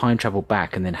descendant who time traveled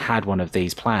back and then had one of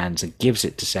these plans and gives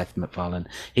it to Seth MacFarlane.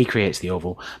 He creates the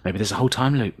Orville. Maybe there's a whole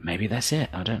time loop. Maybe that's it.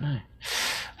 I don't know.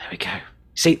 There we go.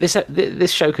 See,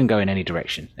 this show can go in any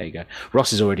direction. There you go.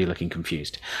 Ross is already looking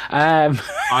confused. I'm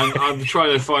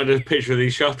trying to find a picture of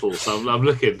these shuttles. I'm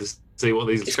looking to see what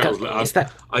these shuttles look like.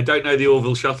 I don't know the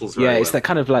Orville shuttles very well. It's that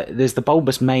kind of like, there's the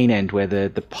bulbous main end where the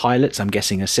pilots, I'm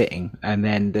guessing, are sitting, and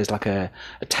then there's like a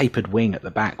tapered wing at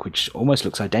the back, which almost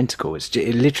looks identical. It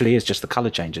literally is just the colour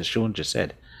change, as Sean just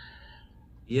said.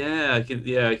 Yeah,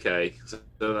 okay. So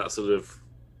that sort of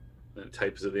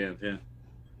tapers at the end, yeah.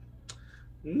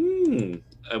 And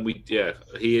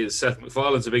he is. Seth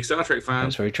MacFarlane's a big Star Trek fan.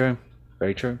 That's very true.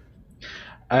 Very true.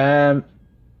 There's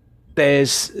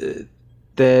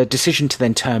the decision to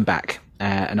then turn back.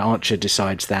 And Archer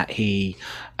decides that he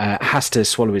has to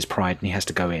swallow his pride and he has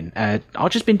to go in.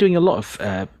 Archer's been doing a lot of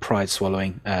pride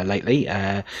swallowing lately.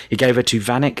 He gave her to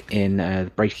Vanek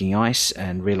in Breaking Ice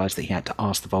and realised that he had to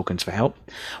ask the Vulcans for help,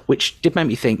 which did make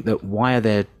me think that why are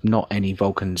there not any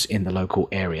Vulcans in the local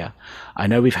area? I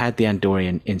know we've had the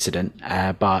Andorian incident,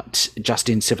 but just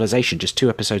in Civilization, just 2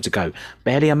 episodes ago,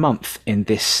 barely a month in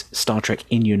this Star Trek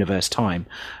in-universe time,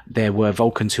 there were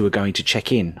Vulcans who were going to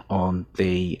check in on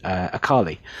the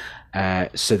Akali.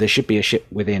 So there should be a ship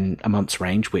within a month's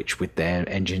range, which with their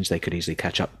engines they could easily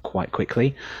catch up quite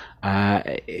quickly.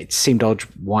 It seemed odd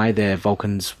why their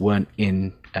Vulcans weren't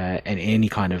in any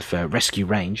kind of rescue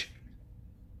range.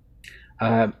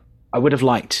 I would have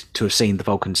liked to have seen the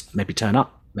Vulcans maybe turn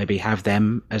up maybe have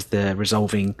them as the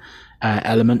resolving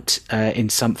element in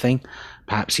something.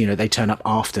 Perhaps, they turn up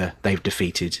after they've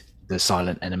defeated the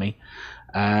silent enemy.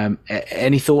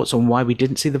 Any thoughts on why we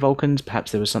didn't see the Vulcans?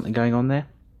 Perhaps there was something going on there?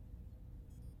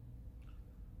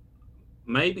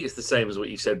 Maybe it's the same as what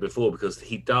you said before, because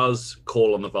he does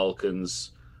call on the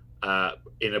Vulcans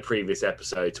in a previous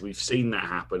episode. So we've seen that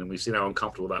happen, and we've seen how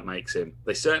uncomfortable that makes him.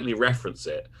 They certainly reference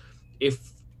it.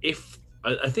 If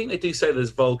I think they do say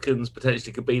there's Vulcans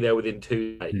potentially could be there within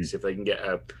 2 days if they can get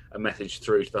a message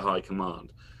through to the High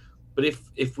Command. But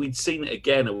if we'd seen it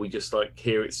again, and we just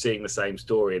seeing the same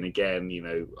story, and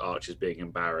again, Archer's being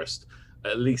embarrassed,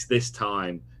 at least this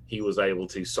time he was able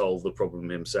to solve the problem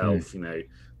himself,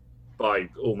 by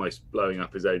almost blowing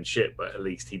up his own ship, but at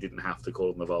least he didn't have to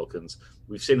call on the Vulcans.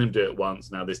 We've seen him do it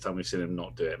once. Now this time we've seen him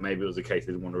not do it. Maybe it was a case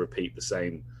they didn't want to repeat the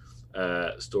same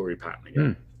story pattern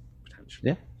again,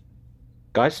 potentially. Yeah.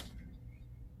 Guys?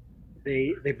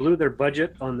 They blew their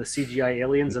budget on the CGI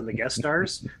aliens and the guest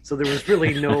stars, so there was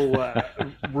really no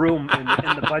room in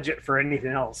the budget for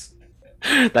anything else.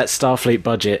 That Starfleet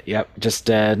budget, yep. Just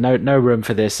no room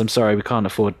for this. I'm sorry, we can't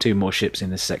afford 2 more ships in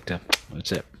this sector.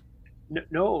 That's it.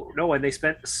 No, and they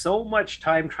spent so much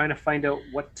time trying to find out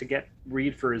what to get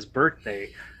Reed for his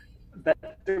birthday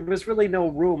that there was really no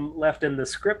room left in the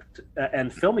script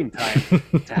and filming time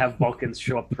to have Vulcans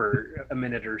show up for a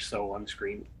minute or so on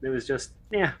screen. It was just,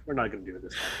 we're not going to do it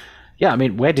this time. Yeah, I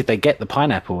mean, where did they get the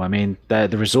pineapple? I mean, the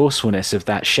resourcefulness of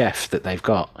that chef that they've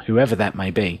got, whoever that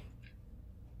may be.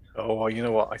 Oh, well, you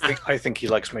know what? I think he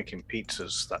likes making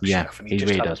pizzas, that chef, and he just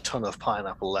really had does. a ton of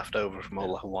pineapple left over from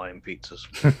all the Hawaiian pizzas.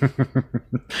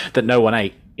 That no one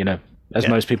ate, as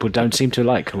most people don't seem to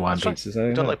like Hawaiian pizzas.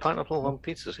 You don't like pineapple on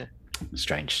pizzas, yeah?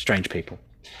 Strange people.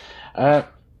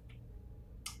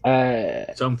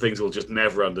 Some things we'll just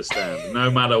never understand,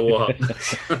 no matter what.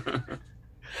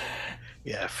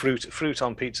 Yeah, fruit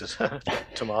on pizzas.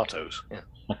 Tomatoes, yeah.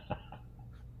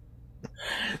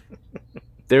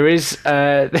 There is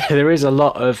a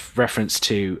lot of reference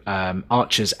to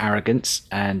Archer's arrogance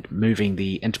and moving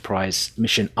the Enterprise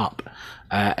mission up,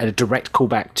 and a direct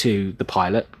callback to the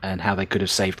pilot and how they could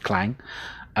have saved Klang.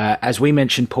 As we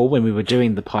mentioned, Paul, when we were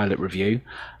doing the pilot review,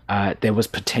 there was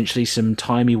potentially some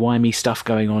timey-wimey stuff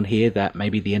going on here, that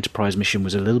maybe the Enterprise mission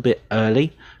was a little bit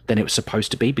early than it was supposed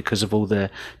to be because of all the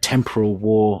temporal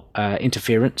war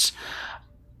interference.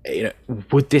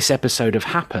 Would this episode have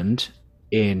happened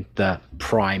in the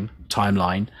prime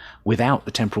timeline without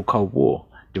the temporal Cold War?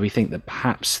 Do we think that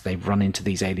perhaps they've run into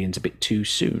these aliens a bit too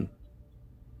soon?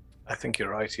 I think you're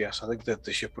right, yes. I think that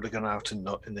the ship would have gone out in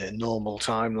their normal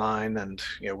timeline and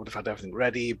would have had everything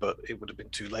ready, but it would have been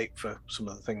too late for some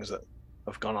of the things that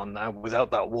have gone on now.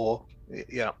 Without that war,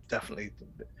 yeah, definitely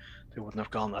they wouldn't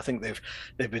have gone. I think they've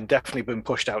definitely been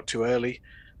pushed out too early.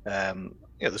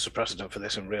 There's a precedent for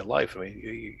this in real life. I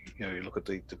mean, you look at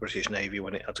the British Navy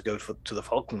when it had to go to the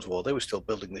Falklands War. They were still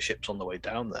building the ships on the way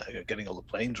down there, getting all the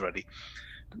planes ready,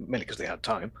 mainly because they had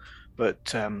time.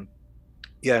 But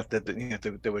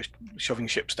they were shoving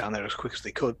ships down there as quick as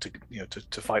they could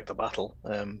to fight the battle,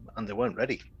 and they weren't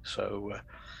ready. So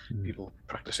people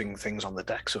practicing things on the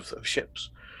decks of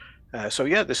ships.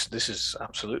 This is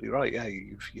absolutely right. Yeah,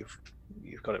 you've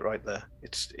got it right there.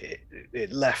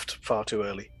 It left far too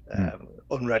early,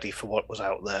 unready for what was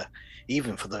out there.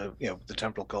 Even for the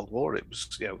temporal Cold War, it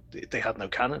was they had no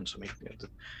cannons. I mean,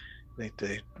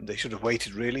 they should have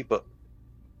waited really, but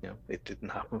it didn't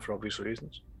happen for obvious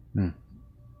reasons.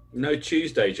 No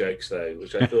Tuesday jokes though,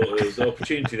 which I thought there was an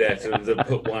opportunity there for them to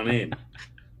put one in.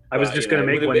 I was just going to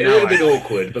make one. It would have been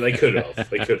awkward, but they could have.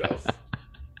 They could have.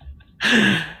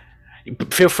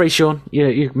 Feel free, Sean.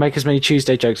 You make as many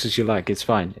Tuesday jokes as you like. It's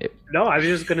fine. No, I was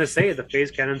just going to say the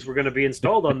phase cannons were going to be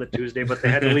installed on the Tuesday, but they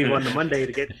had to leave on the Monday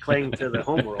to get Klang to the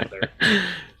homeworld there.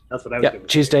 That's what I was going to say.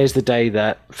 Tuesday is the day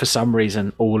that, for some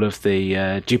reason, all of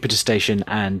the Jupiter Station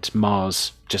and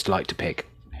Mars just like to pick.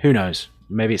 Who knows?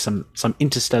 Maybe it's some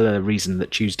interstellar reason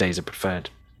that Tuesdays are preferred.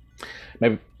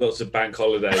 Maybe lots of bank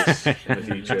holidays in the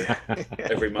future.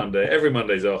 Every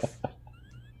Monday's off.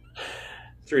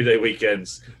 3-day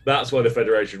weekends. That's why the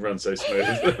Federation runs so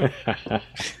smooth.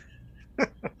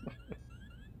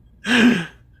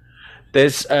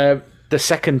 There's the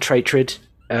second Tratrid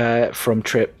from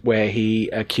Trip, where he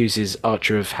accuses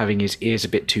Archer of having his ears a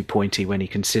bit too pointy when he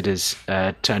considers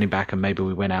turning back and maybe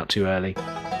we went out too early.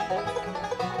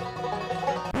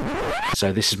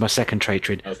 So this is my second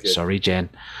Tratrid. Sorry, Jen.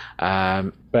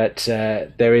 But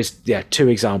there is, 2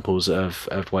 examples of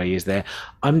where he is there.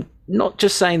 I'm not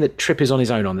just saying that Trip is on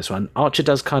his own on this one. Archer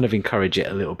does kind of encourage it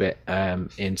a little bit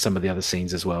in some of the other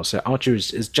scenes as well. So Archer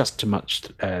is just too much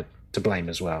to blame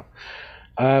as well.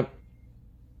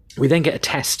 We then get a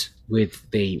test with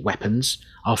the weapons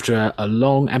after a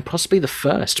long and possibly the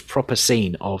first proper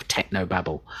scene of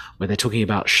technobabble, where they're talking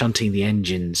about shunting the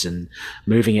engines and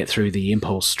moving it through the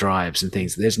impulse drives and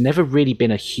things. There's never really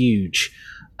been a huge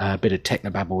bit of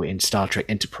technobabble in Star Trek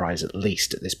Enterprise, at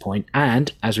least at this point.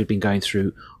 And as we've been going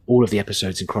through all of the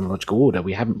episodes in chronological order,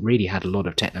 we haven't really had a lot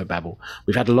of technobabble.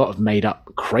 We've had a lot of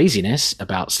made-up craziness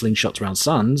about slingshots around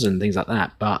suns and things like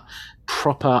that, but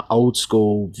proper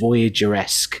old-school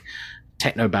Voyager-esque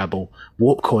technobabble,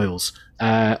 warp coils,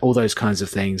 all those kinds of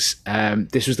things.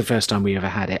 This was the first time we ever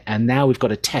had it, and now we've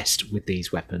got a test with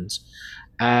these weapons.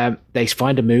 They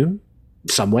find a moon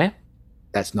somewhere.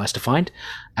 That's nice to find.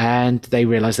 And they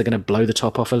realize they're going to blow the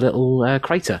top off a little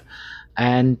crater.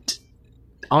 And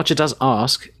Archer does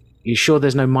ask, you sure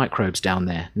there's no microbes down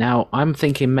there? Now, I'm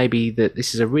thinking maybe that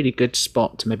this is a really good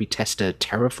spot to maybe test a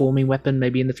terraforming weapon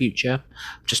maybe in the future.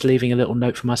 Just leaving a little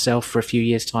note for myself for a few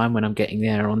years' time when I'm getting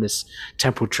there on this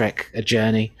temporal trek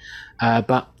journey.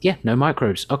 But yeah, no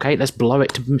microbes. Okay, let's blow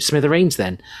it to smithereens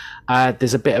then.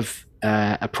 There's a bit of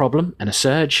a problem and a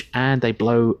surge, and they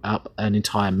blow up an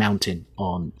entire mountain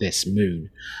on this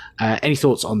moon. Any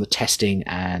thoughts on the testing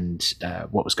and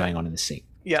what was going on in the scene?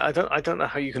 Yeah, I don't know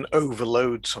how you can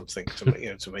overload something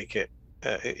to to make it.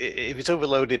 If it's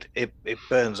overloaded, it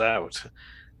burns out.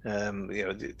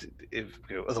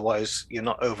 Otherwise you're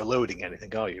not overloading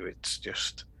anything, are you? It's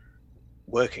just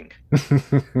working.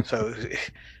 So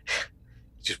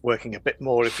just working a bit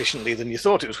more efficiently than you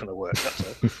thought it was going to work. That's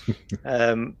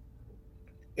all.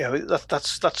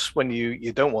 That's when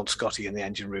you don't want Scotty in the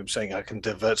engine room saying, I can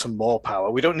divert some more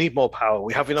power. We don't need more power.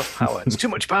 We have enough power. It's too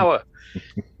much power.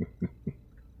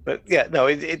 But yeah, no,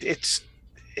 it's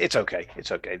okay.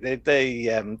 It's okay.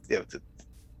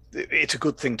 It's a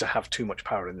good thing to have too much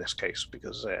power in this case,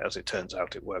 because as it turns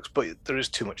out, it works. But there is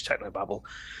too much technobabble,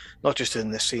 not just in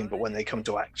this scene, but when they come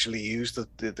to actually use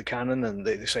the cannon and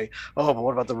they say, oh, but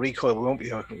what about the recoil? We won't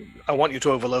be. I want you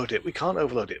to overload it. We can't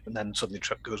overload it. And then suddenly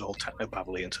Trek goes all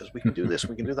technobabbly and says, we can do this,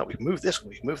 we can do that, we can move this,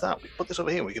 we can move that, we can put this over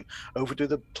here, we can overdo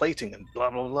the plating and blah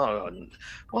blah blah. And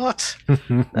what?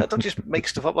 Don't just make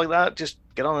stuff up like that. Just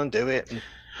get on and do it. And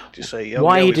just say,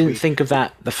 why you didn't think of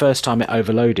that the first time it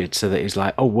overloaded, so that it's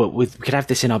like, oh, well, we could have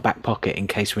this in our back pocket in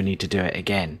case we need to do it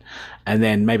again, and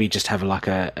then maybe just have like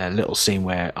a little scene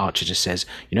where Archer just says,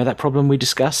 you know that problem we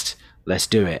discussed? Let's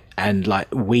do it. And like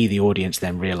we, the audience,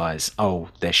 then realize, oh,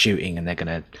 they're shooting and they're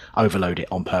going to overload it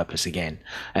on purpose again.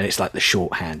 And it's like the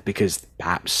shorthand, because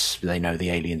perhaps they know the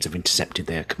aliens have intercepted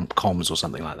their comms or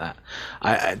something like that.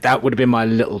 That would have been my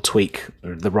little tweak,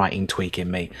 the writing tweak in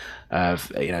me.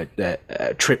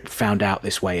 Trip found out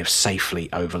this way of safely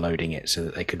overloading it so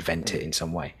that they could vent it in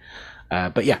some way.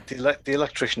 But yeah. The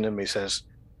electrician in me says,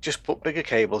 just put bigger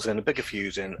cables in, a bigger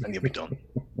fuse in, and you'll be done.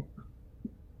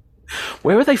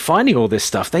 Where are they finding all this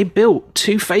stuff? They built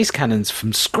 2 phase cannons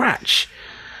from scratch.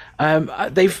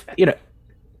 They've, the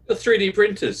 3D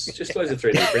printers, just loads of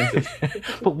 3D printers.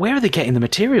 But where are they getting the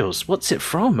materials? What's it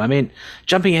from? I mean,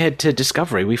 jumping ahead to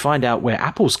Discovery, we find out where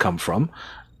apples come from.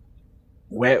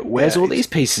 Where's all these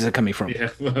pieces are coming from? Yeah.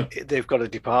 They've got a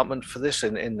department for this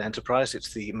in Enterprise.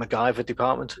 It's the MacGyver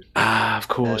department. Ah, of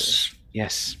course.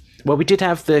 Yes. Well, we did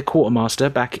have the quartermaster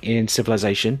back in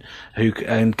Civilization who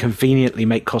can conveniently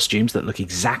make costumes that look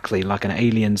exactly like an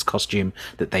alien's costume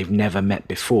that they've never met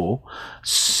before.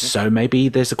 So maybe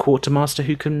there's a quartermaster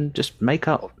who can just make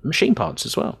up machine parts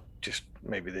as well. Just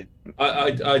maybe they...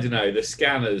 I don't know. The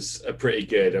scanners are pretty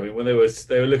good. I mean, when they were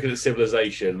looking at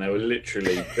Civilization, they were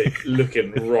literally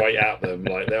looking right at them,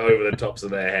 like they're over the tops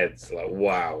of their heads. Like,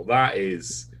 wow, that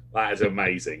is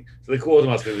amazing. So the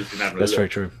quartermaster was having That's very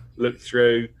true. Look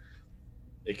through.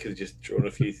 It could have just drawn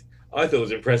a few. I thought it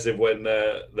was impressive when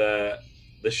the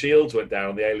shields went down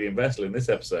on the alien vessel in this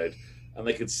episode, and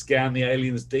they could scan the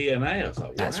alien's DNA. I was like,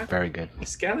 wow, that's very good. They're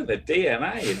scanning their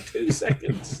DNA in 2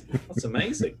 seconds. That's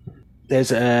amazing.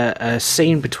 There's a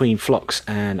scene between Phlox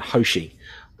and Hoshi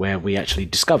where we actually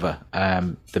discover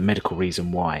the medical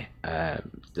reason why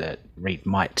that Reed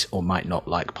might or might not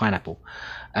like pineapple.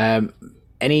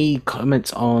 Any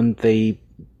comments on the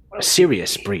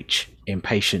serious breach in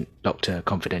patient-doctor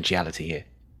confidentiality here?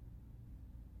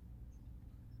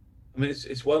 I mean,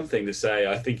 it's one thing to say,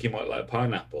 I think he might like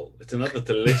pineapple. It's another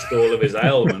to list all of his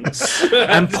ailments.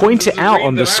 And point it out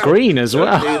on the screen as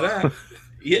well.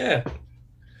 Yeah.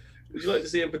 Would you like to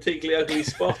see a particularly ugly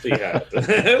spot he had?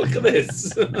 Look at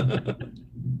this.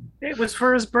 It was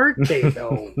for his birthday,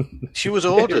 though. She was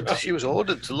ordered. She was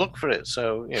ordered to look for it,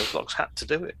 so Phlox had to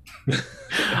do it.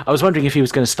 I was wondering if he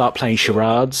was going to start playing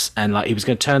charades and like he was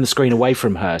going to turn the screen away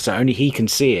from her so only he can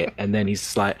see it, and then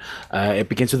he's like, it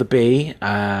begins with a B.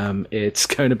 It's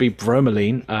going to be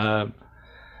bromelain, and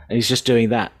he's just doing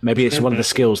that. Maybe it's one of the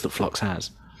skills that Phlox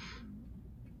has.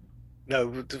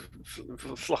 No,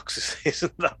 Phlox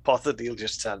isn't that bothered. He'll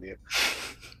just tell you.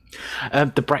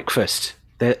 The breakfast.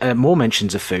 There are more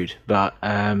mentions of food, but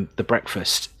the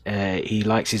breakfast, he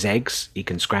likes his eggs. He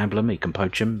can scramble them, he can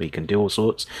poach them, he can do all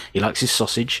sorts. He likes his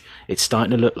sausage. It's starting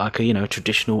to look like a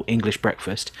traditional English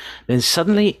breakfast. Then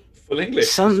suddenly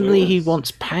he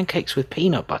wants pancakes with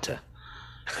peanut butter.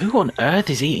 Who on earth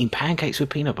is eating pancakes with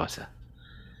peanut butter?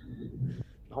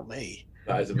 Not me.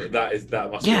 That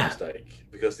must be a mistake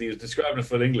because he was describing a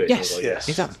full English. Yes, like, yes,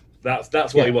 exactly.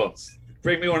 That's what he wants.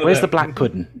 Bring me one of them. Where's the black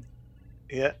pudding?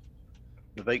 Yeah.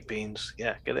 The baked beans,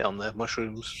 get it on there.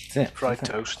 Mushrooms, fried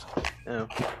toast,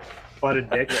 spotted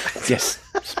dick. Yes,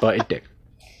 spotted dick.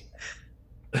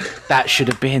 That should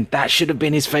have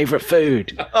been his favourite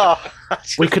food. Oh,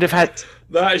 we could have had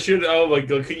that. Should oh my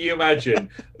god, can you imagine?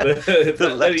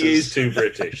 That he is too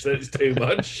British. That's too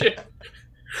much.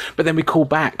 But then we call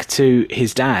back to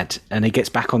his dad, and he gets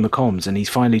back on the comms, and he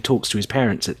finally talks to his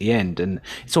parents at the end, and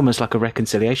it's almost like a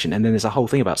reconciliation. And then there's a whole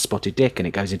thing about spotted dick, and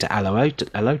it goes into allo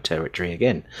territory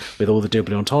again with all the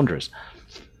double entendres.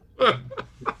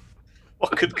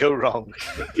 What could go wrong?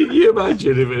 Can you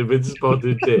imagine if it had been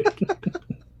spotted dick?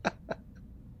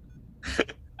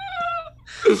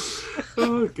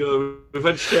 Oh god, we've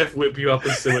had Chef whip you up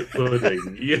a suet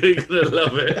pudding. You're gonna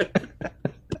love it.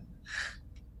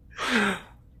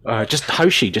 Just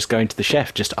Hoshi just going to the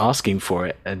chef, just asking for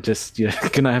it, and just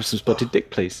can I have some spotted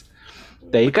dick, please?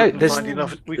 There you go.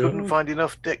 We couldn't find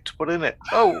enough dick to put in it.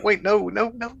 Oh wait, no,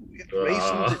 it's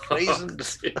raisins. It's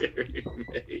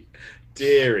raisins.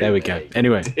 Dear there we go.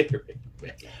 Anyway,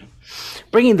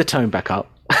 bringing the tone back up.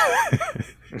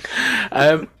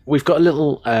 We've got a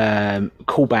little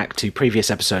callback to previous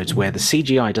episodes where the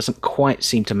CGI doesn't quite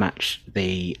seem to match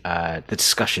the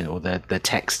discussion or the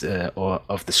text or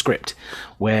of the script,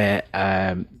 where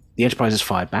the Enterprise has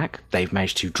fired back. They've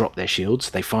managed to drop their shields.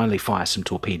 They finally fire some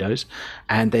torpedoes,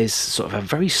 and there's sort of a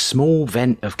very small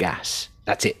vent of gas.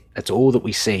 That's it. That's all that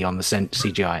we see on the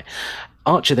CGI.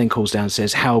 Archer then calls down and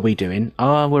says, "How are we doing?"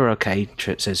 "Oh, we're okay,"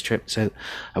 Trip says. "So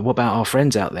what about our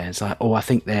friends out there?" It's like, "Oh, I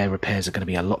think their repairs are going to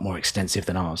be a lot more extensive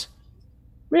than ours."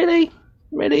 Really?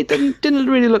 Didn't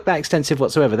really look that extensive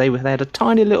whatsoever. They had a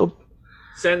tiny little...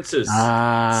 Sensors.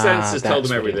 Sensors told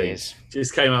them everything.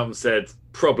 Just came up and said,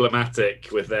 problematic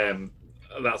with them.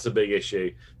 That's a big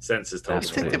issue. Sensors told them.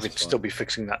 I think they would still be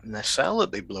fixing that nacelle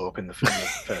that they blew up in the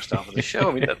first half of the show.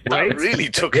 I mean, that really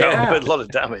took out a lot of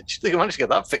damage. They managed to get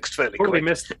that fixed fairly quick.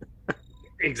 Missed.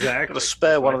 Exactly. Got a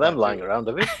spare one of them lying around,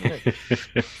 have you?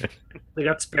 They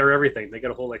got spare everything. They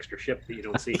got a whole extra ship that you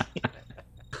don't see.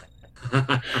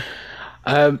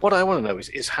 What I want to know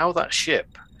is how that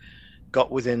ship got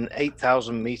within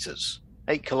 8,000 meters.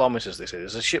 8 kilometers, they say.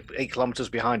 There's a ship 8 kilometers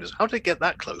behind us. How did it get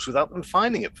that close without them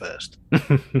finding it first? Where's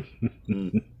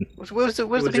the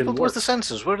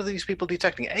sensors? Where are these people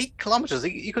detecting? 8 kilometers.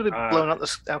 You could have blown out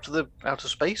outer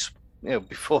space,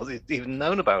 before they'd even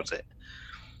known about it.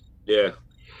 Yeah,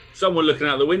 someone looking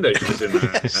out the window should have seen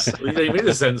that. You don't need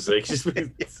a sensor. Just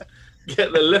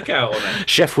get the lookout on it.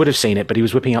 Chef would have seen it, but he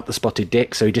was whipping up the spotted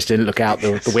dick, so he just didn't look out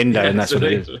the window, and that's what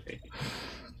it is.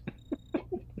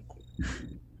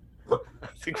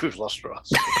 I think we've lost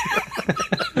Ross.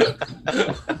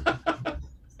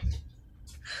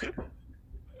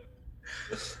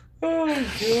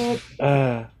 Oh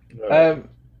god.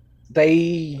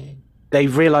 They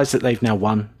realise that they've now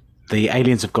won. The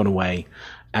aliens have gone away,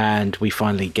 and we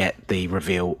finally get the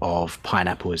reveal of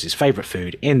pineapple as his favourite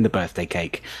food in the birthday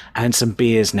cake, and some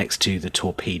beers next to the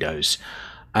torpedoes.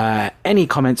 Any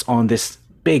comments on this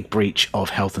big breach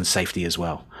of health and safety as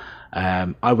well?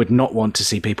 I would not want to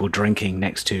see people drinking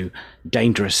next to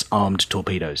dangerous armed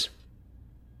torpedoes.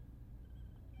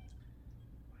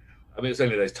 I mean, it's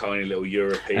only those tiny little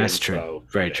European. That's true. Style.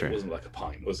 Very true. It wasn't like a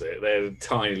pint, was it? They're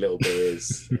tiny little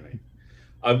beers.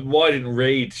 Why didn't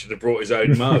Reed should have brought his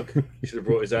own mug? He should have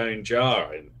brought his own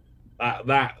jar.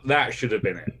 That should have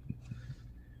been it.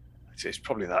 It's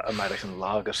probably that American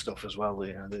lager stuff as well.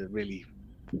 They're really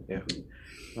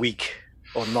weak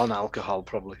or non-alcohol,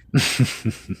 probably.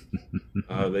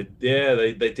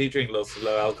 They do drink lots of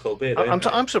low alcohol beer.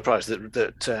 I'm surprised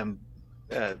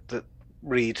that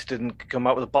Reed didn't come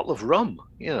out with a bottle of rum.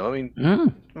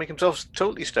 Make himself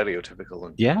totally stereotypical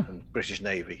and British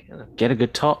Navy. Get a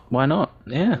good top, why not?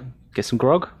 Yeah, get some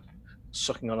grog.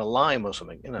 sucking on a lime or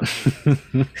something, you know.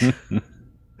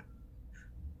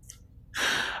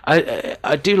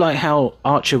 I do like how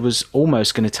Archer was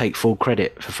almost going to take full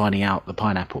credit for finding out the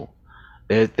pineapple.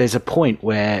 There's a point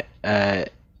where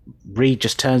Reed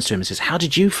just turns to him and says, "How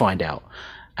did you find out?"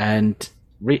 And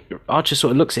Archer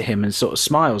sort of looks at him and sort of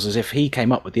smiles as if he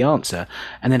came up with the answer.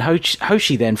 And then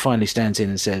Hoshi then finally stands in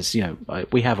and says, "You know,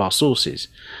 we have our sources."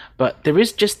 But there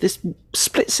is just this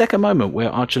split-second moment where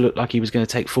Archer looked like he was going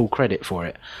to take full credit for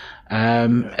it.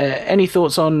 Any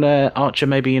thoughts on Archer?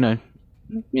 Maybe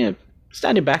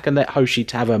standing back and let Hoshi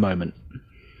to have her moment.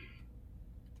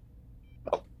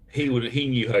 He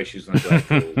knew Hoshi was going to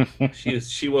go cool.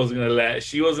 She wasn't going to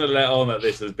let on that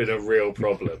this has been a real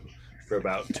problem for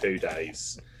about 2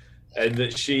 days, and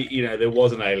that there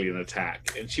was an alien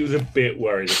attack, and she was a bit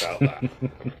worried about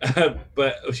that.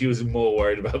 But she was more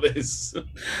worried about this.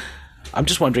 I'm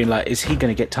just wondering, is he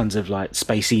going to get tons of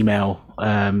space email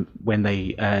when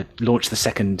they launch the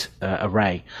second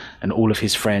array, and all of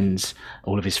his friends,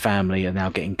 all of his family are now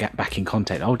getting back in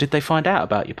contact? Oh, did they find out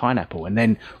about your pineapple? And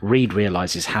then Reed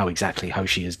realizes how exactly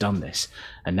Hoshi has done this,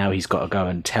 and now he's got to go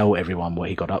and tell everyone what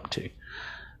he got up to.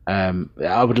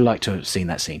 I would like to have seen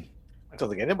that scene. I don't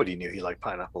think anybody knew he liked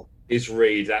pineapple. Is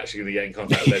Reed actually going to get in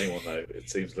contact with anyone, though? It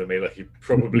seems to me like he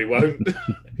probably won't.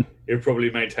 He'll probably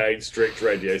maintain strict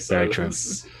radio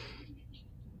silence.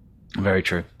 Very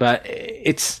true. But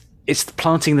it's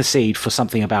planting the seed for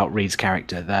something about Reed's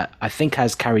character that I think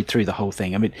has carried through the whole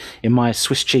thing. I mean, in my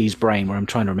Swiss cheese brain, where I'm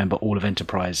trying to remember all of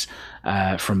Enterprise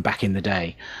from back in the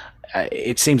day,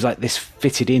 it seems like this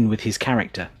fitted in with his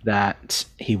character, that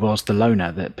he was the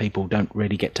loner that people don't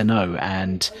really get to know.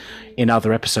 And in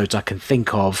other episodes I can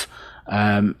think of,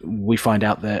 we find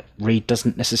out that Reed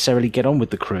doesn't necessarily get on with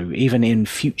the crew. Even in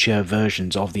future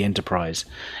versions of the Enterprise,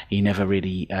 he never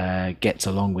really gets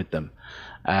along with them.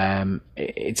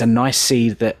 It's a nice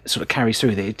seed that sort of carries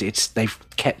through. They've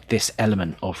kept this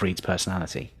element of Reed's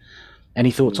personality.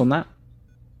 Any thoughts on that?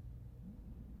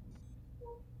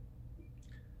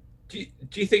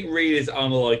 Do you think Reed is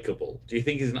unlikable? Do you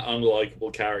think he's an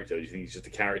unlikable character? Or do you think he's just a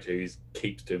character who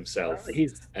keeps to himself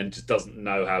and just doesn't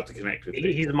know how to connect with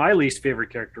people? He's my least favorite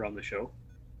character on the show.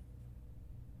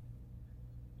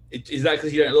 Is that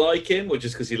because you don't like him, or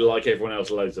just because you like everyone else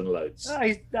loads and loads?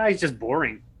 He's just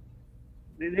boring.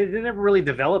 They never really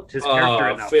developed his character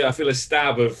enough. I feel a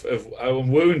stab of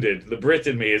I'm wounded. The Brit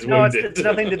in me is wounded. It's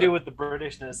nothing to do with the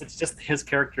Britishness. It's just his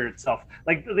character itself.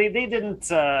 Like they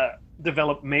didn't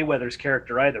develop Mayweather's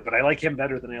character either, but I like him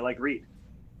better than I like Reed.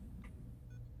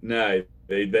 No,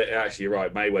 they actually, you're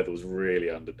right. Mayweather was really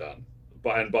underdone.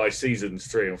 And by seasons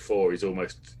 3 and 4,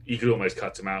 you could almost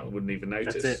cut him out and wouldn't even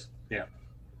notice. That's it. Yeah.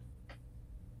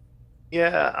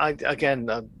 Yeah,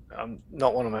 I'm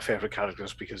not one of my favourite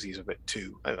characters because he's a bit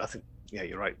too... I think, yeah,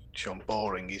 you're right, Sean,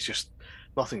 boring. He's just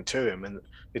nothing to him, and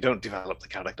they don't develop the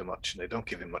character much, and they don't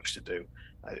give him much to do.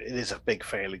 It is a big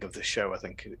failing of the show, I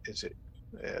think.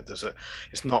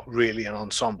 It's not really an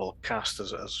ensemble cast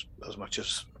as much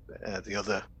as the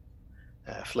other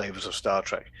flavours of Star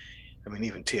Trek. I mean,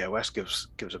 even TOS gives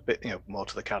a bit more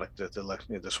to the character,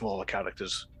 the smaller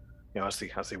characters,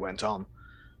 as they went on.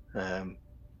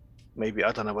 Maybe,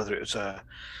 I don't know whether it was an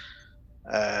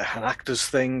actor's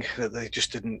thing that they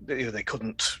just didn't, they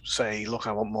couldn't say, look,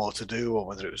 I want more to do, or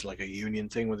whether it was like a union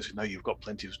thing where they said, no, you've got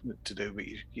plenty to do, but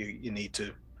you need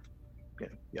to, you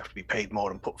have to be paid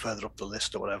more and put further up the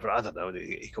list or whatever. I don't know.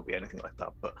 It could be anything like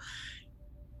that. But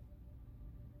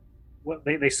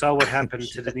they saw what happened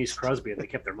to Denise Crosby and they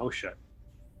kept their mouth shut.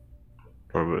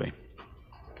 Probably.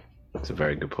 That's a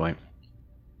very good point.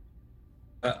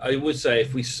 I would say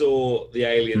if we saw the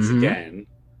aliens again,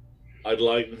 I'd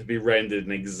like them to be rendered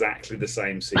in exactly the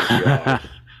same CGI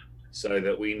so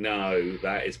that we know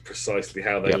that is precisely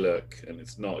how they look, and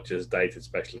it's not just dated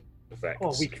special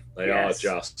effects. They are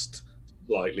just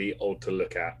slightly odd to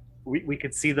look at. We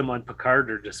could see them on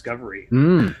Picard or Discovery.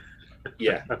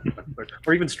 Yeah.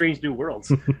 or even Strange New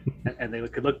Worlds. and they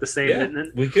could look the same. Yeah,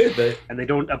 we could. And they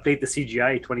don't update the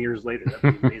CGI 20 years later.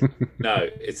 That'd be amazing. No,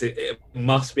 it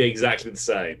must be exactly the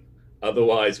same.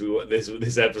 Otherwise,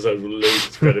 this episode will lose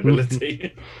its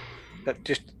credibility.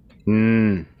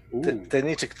 They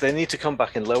need to come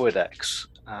back in lower decks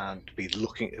and be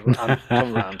looking and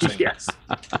come around saying, yes,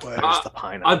 where is the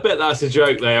pineapple? I bet that's a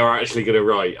joke they are actually going to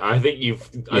write. I think you've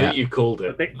called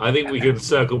it. I think we can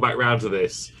circle back round to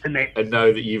this and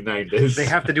know that you've named this. They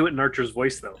have to do it in Archer's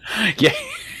voice, though. Yeah.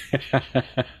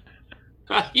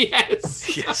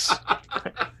 Yes.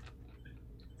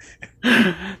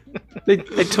 They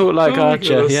talk like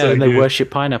Archer, and they worship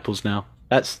pineapples now.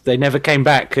 They never came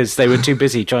back because they were too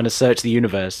busy trying to search the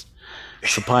universe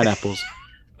for pineapples.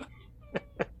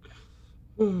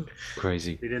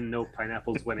 Crazy. They didn't know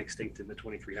pineapples went extinct in the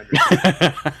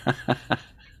 2300s.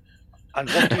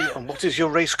 And what is your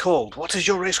race called? What is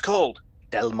your race called?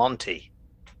 Del Monte.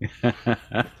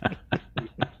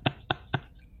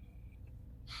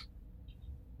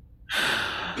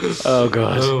 Oh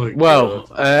God. Oh my Well,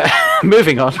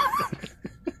 moving on.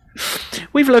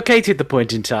 We've located the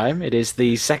point in time. It is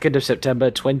the 2nd of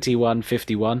September,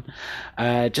 2151.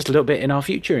 Just a little bit in our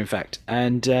future, in fact.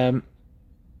 And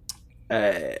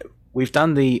we've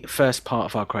done the first part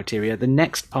of our criteria. The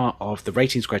next part of the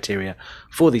ratings criteria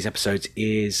for these episodes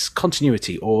is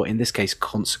continuity, or in this case,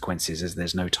 consequences, as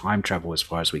there's no time travel as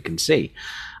far as we can see.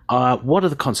 What are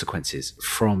the consequences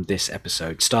from this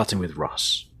episode, starting with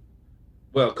Ross?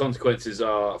 Well, consequences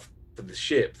are for the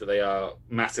ship that they are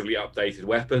massively updated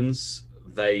weapons.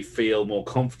 They feel more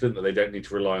confident that they don't need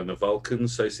to rely on the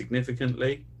Vulcans so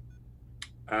significantly.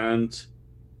 And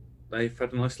they've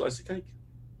had a nice slice of cake.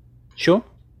 Sure.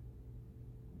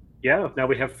 Yeah, now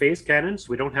we have phase cannons.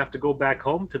 We don't have to go back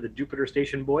home to the Jupiter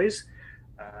Station boys.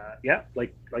 Yeah,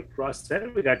 like Ross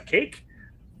said, we got cake.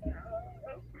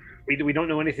 We don't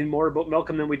know anything more about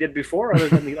Malcolm than we did before, other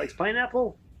than he likes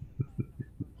pineapple.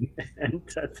 And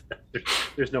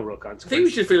there's no real consequence. I think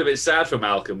we should feel a bit sad for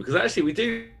Malcolm, because actually we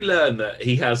do learn that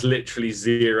he has literally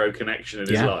zero connection in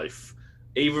his life,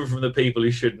 even from the people who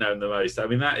should know him the most. I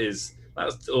mean, that's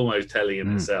almost telling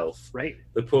in itself. Right.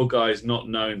 The poor guy's not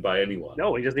known by anyone.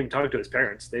 No, he doesn't even talk to his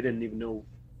parents. They didn't even know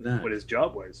what his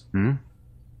job was.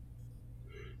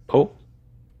 Paul?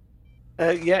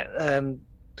 Good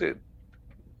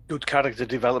character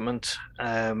development,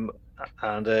 and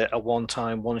a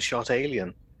one-time, one-shot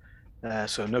alien.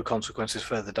 So no consequences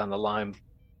further down the line.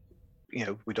 You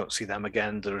know, we don't see them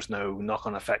again. There is no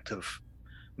knock-on effect of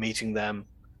meeting them.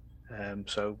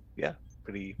 So yeah,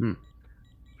 pretty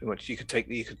much. You could take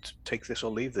this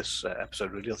or leave this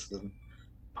episode, really, other than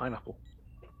pineapple.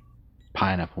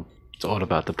 Pineapple. It's all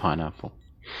about the pineapple.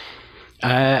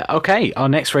 Okay, our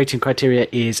next rating criteria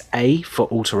is A for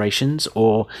alterations,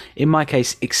 or in my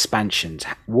case, expansions.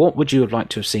 What would you have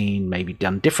liked to have seen maybe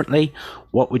done differently?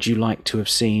 What would you like to have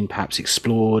seen perhaps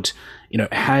explored? You know,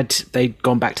 had they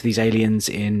gone back to these aliens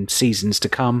in seasons to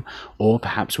come, or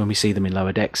perhaps when we see them in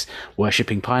Lower Decks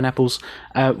worshipping pineapples?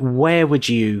 Where would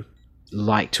you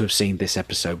like to have seen this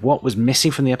episode? What was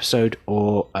missing from the episode,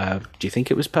 or do you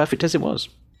think it was perfect as it was?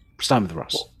 Start with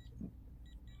Ross.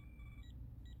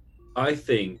 I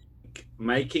think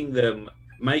making them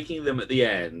at the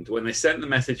end, when they sent the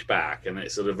message back, and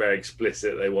it's sort of very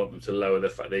explicit, they want them to lower the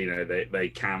fact that, you know, they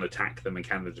can attack them and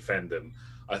can defend them.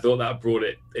 I thought that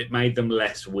it made them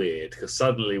less weird, because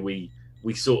suddenly we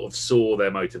sort of saw their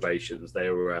motivations.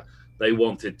 They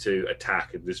wanted to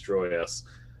attack and destroy us.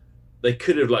 They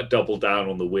could have doubled down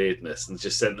on the weirdness and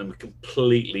just sent them a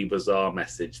completely bizarre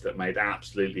message that made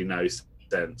absolutely no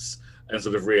sense. And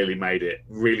sort of really made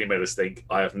us think,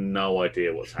 I have no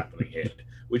idea what's happening here,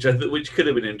 which could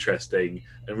have been interesting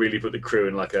and really put the crew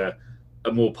in a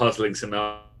more puzzling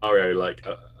scenario.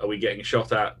 Are we getting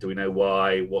shot at? Do we know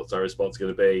why? What's our response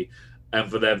going to be? And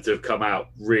for them to have come out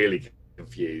really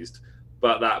confused,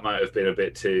 but that might have been a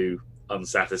bit too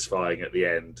unsatisfying at the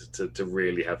end to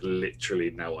really have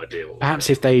literally no idea. Perhaps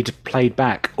if they'd played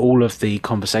back all of the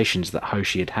conversations that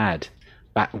Hoshi had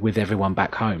back with everyone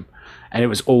back home. And it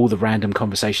was all the random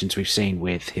conversations we've seen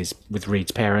with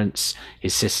Reed's parents,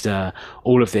 his sister,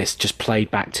 all of this just played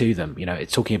back to them. You know,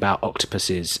 it's talking about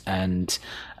octopuses and,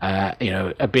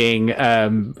 being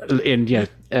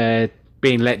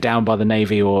being let down by the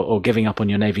Navy or giving up on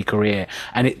your Navy career.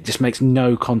 And it just makes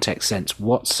no context sense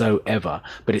whatsoever.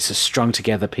 But it's a strung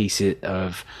together piece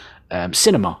of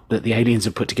cinema that the aliens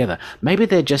have put together. Maybe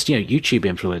they're just, YouTube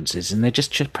influencers, and they're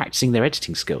just practicing their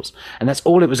editing skills. And that's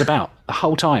all it was about the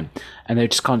whole time. And they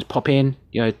just kind of pop in,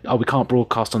 we can't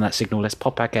broadcast on that signal. Let's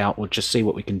pop back out. We'll just see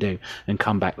what we can do and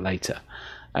come back later.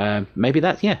 Maybe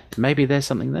there's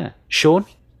something there. Sean?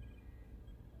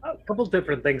 A couple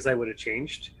different things I would have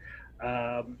changed.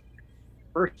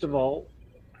 First of all,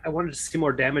 I wanted to see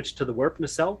more damage to the warp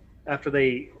nacelle after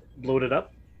they blowed it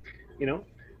up.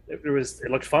 It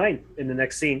looked fine in the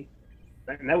next scene,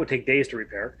 and that would take days to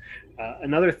repair.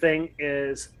 Another thing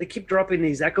is they keep dropping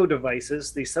these echo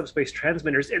devices, these subspace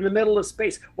transmitters, in the middle of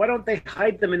space. Why don't they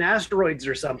hide them in asteroids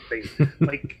or something?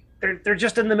 They're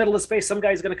just in the middle of space. Some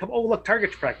guy's going to come, oh, look,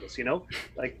 target practice,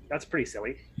 that's pretty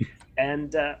silly.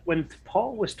 And when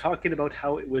Paul was talking about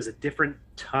how it was a different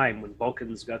time when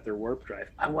Vulcans got their warp drive,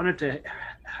 I wanted to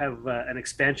have an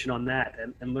expansion on that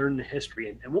and learn the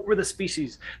history and what were the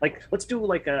species. Let's do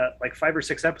 5 or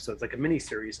 6 episodes, like a mini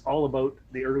series all about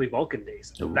the early Vulcan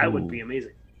days. Ooh. That would be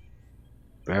amazing.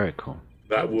 Very cool.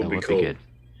 That would be cool. Good.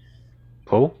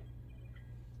 Paul?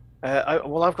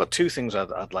 I've got two things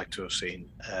I'd like to have seen.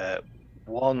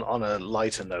 One on a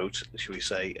lighter note, shall we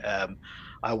say.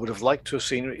 I would have liked to have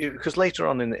seen, because later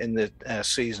on in the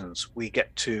seasons we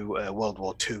get to World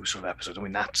War II sort of episode,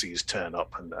 and Nazis turn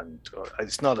up, and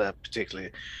it's not a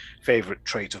particularly favourite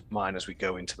trait of mine as we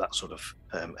go into that sort of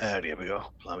area. We go,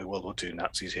 blimey, World War II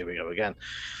Nazis, here we go again.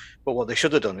 But what they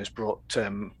should have done is brought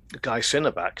Guy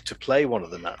Sinner back to play one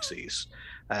of the Nazis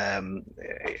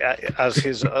as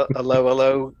his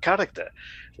hello character,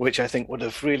 which I think would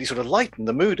have really sort of lightened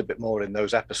the mood a bit more in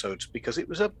those episodes, because it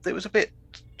was a bit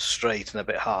straight and a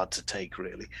bit hard to take,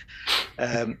 really.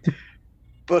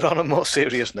 But on a more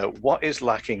serious note, what is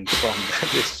lacking from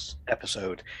this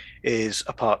episode is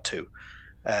a part two.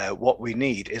 What we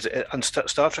need is, and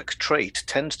Star Trek's trait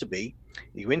tends to be,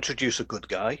 you introduce a good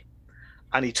guy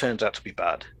and he turns out to be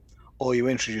bad, or you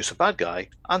introduce a bad guy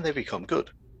and they become good.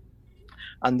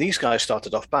 And these guys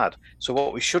started off bad. So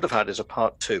what we should have had is a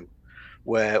part two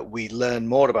where we learn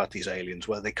more about these aliens,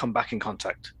 where they come back in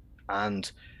contact and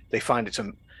they find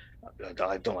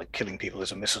I don't like killing people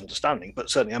as a misunderstanding, but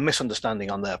certainly a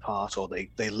misunderstanding on their part, or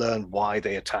they learn why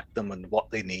they attacked them and what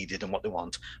they needed and what they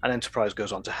want. And Enterprise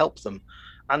goes on to help them,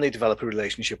 and they develop a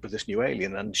relationship with this new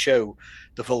alien and show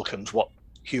the Vulcans what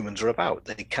humans are about.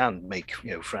 They can make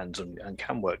friends and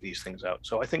can work these things out.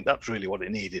 So I think that's really what it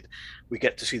needed. We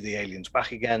get to see the aliens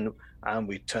back again, and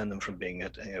we turn them from being a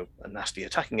nasty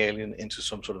attacking alien into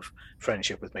some sort of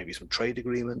friendship with maybe some trade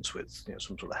agreements with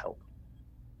some sort of help.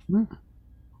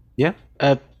 Yeah,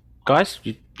 guys,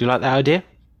 you like that idea?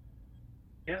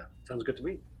 Yeah, sounds good to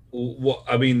me. What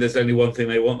I mean, there's only one thing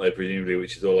they want, though, presumably,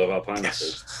 which is all of our planets.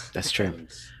 Yes, that's true.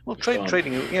 Well,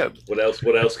 trading. What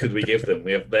else could we give them?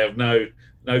 They have no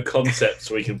concepts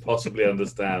we can possibly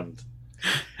understand.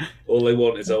 All they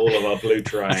want is all of our blue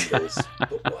triangles.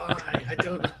 But why? I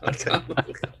don't know. What's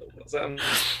that?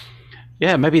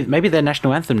 Yeah, maybe their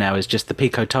national anthem now is just the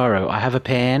Pico Taro. I have a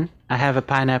pen. I have a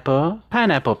pineapple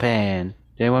pen.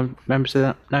 Anyone remembers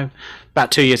that? No?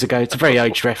 About 2 years ago. It's a very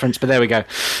aged reference, but there we go.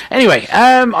 Anyway,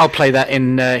 I'll play that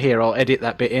in here. I'll edit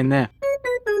that bit in there.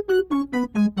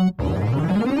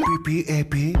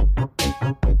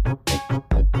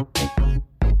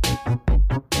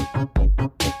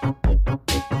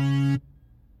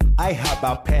 I have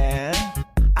a pen.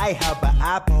 I have an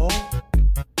apple.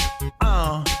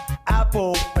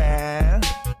 Apple pen.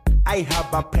 I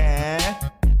have a pen.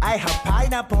 I have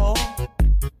pineapple.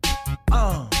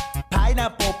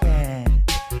 Pineapple pen.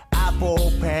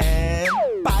 Apple pen.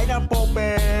 Pineapple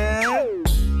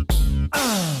pen.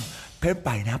 Pen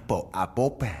pineapple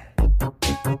apple pen.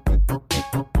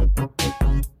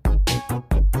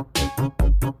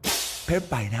 Pen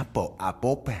pineapple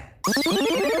apple pen.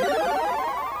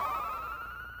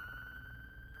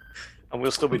 And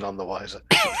we'll still be none the wiser.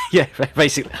 Yeah,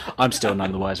 basically, I'm still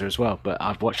none the wiser as well, but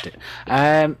I've watched it.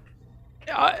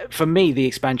 For me, the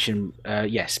expansion,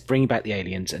 yes, bring back the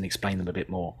aliens and explain them a bit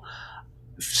more.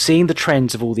 Seeing the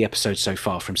trends of all the episodes so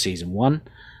far from season 1,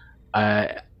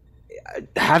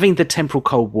 having the temporal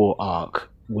Cold War arc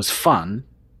was fun,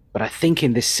 but I think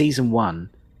in this season 1,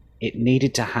 it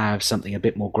needed to have something a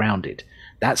bit more grounded.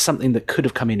 That's something that could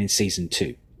have come in season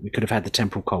 2. We could have had the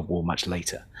temporal Cold War much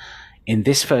later. In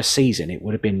this first season, it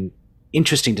would have been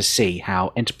interesting to see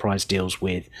how Enterprise deals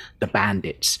with the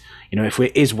bandits. If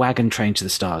it is Wagon Train to the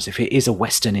Stars, if it is a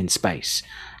Western in space,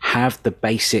 have the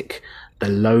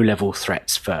low-level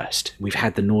threats first. We've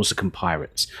had the Nausicaan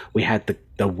pirates. We had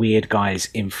the weird guys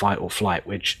in Fight or Flight,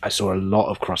 which I saw a lot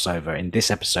of crossover in this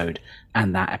episode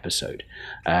and that episode,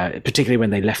 particularly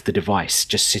when they left the device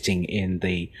just sitting in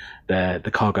the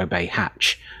cargo bay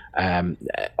hatch.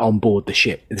 On board the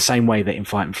ship, in the same way that in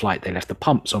Fight and Flight they left the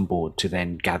pumps on board to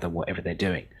then gather whatever they're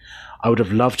doing. I would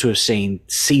have loved to have seen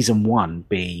season 1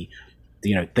 be,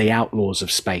 the outlaws of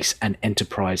space, and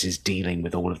Enterprise is dealing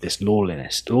with all of this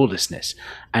lawlessness,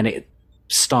 and it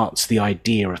starts the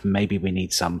idea of maybe we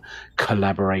need some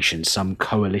collaboration, some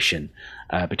coalition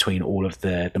between all of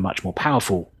the much more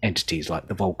powerful entities like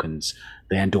the Vulcans,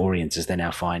 the Andorians, as they're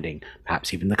now finding,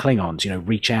 perhaps even the Klingons,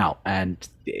 reach out, and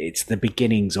it's the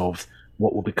beginnings of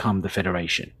what will become the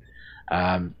Federation.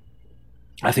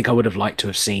 I think I would have liked to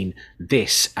have seen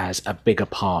this as a bigger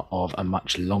part of a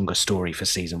much longer story for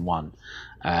season 1,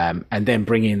 and then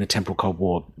bring in the temporal Cold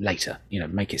War later,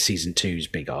 make it season 2's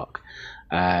big arc.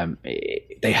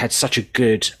 They had such a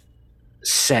good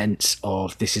sense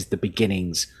of this is the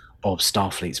beginnings of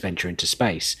Starfleet's venture into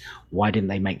space. Why didn't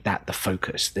they make that the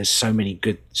focus? There's so many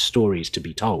good stories to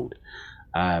be told.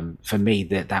 For me,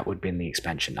 that would have been the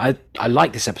expansion. I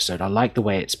like this episode. I like the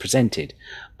way it's presented,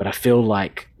 but I feel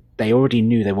like they already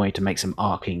knew they wanted to make some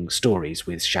arcing stories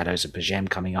with Shadows of Pajem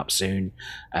coming up soon,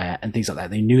 and things like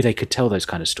that. They knew they could tell those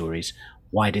kind of stories.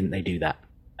 Why didn't they do that?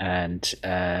 And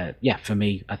for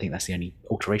me, I think that's the only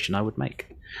alteration I would make.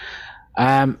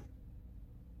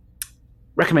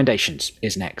 Recommendations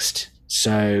is next.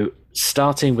 So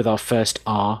starting with our first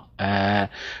R,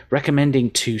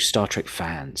 recommending to Star Trek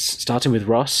fans. Starting with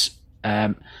Ross,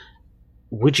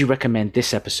 would you recommend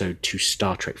this episode to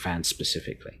Star Trek fans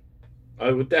specifically?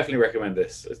 I would definitely recommend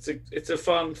this. It's a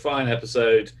fine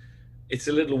episode. It's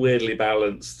a little weirdly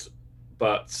balanced,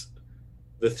 but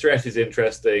the threat is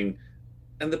interesting,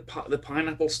 and the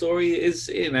pineapple story is,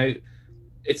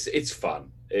 it's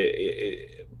fun.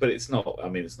 But it's not. I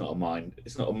mean, it's not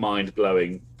a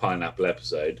mind-blowing pineapple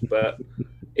episode, but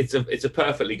it's a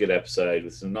perfectly good episode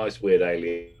with some nice weird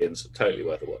aliens. Totally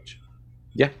worth a watch.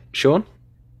 Yeah, Sean.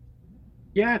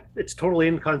 Yeah, it's totally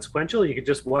inconsequential. You could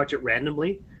just watch it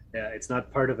randomly. It's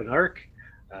not part of an arc.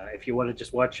 If you want to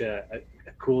just watch a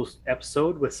cool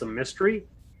episode with some mystery,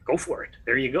 go for it.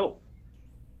 There you go.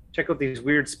 Check out these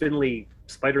weird, spindly,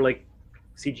 spider-like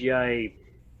CGI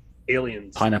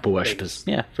aliens. Pineapple worshippers.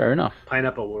 Yeah, fair enough.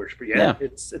 Pineapple worshippers. Yeah,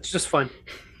 it's just fun.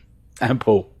 And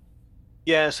Paul.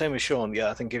 Yeah, same as Sean. Yeah,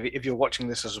 I think if you're watching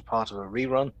this as a part of a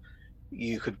rerun,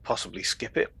 you could possibly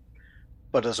skip it.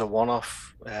 But as a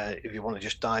one-off, if you want to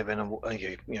just dive in and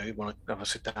you want to have a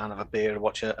sit down, have a beer,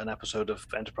 watch an episode of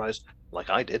Enterprise like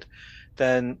I did,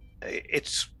 then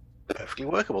it's perfectly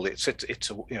workable. It's a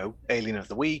Alien of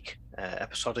the Week,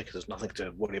 episodic. There's nothing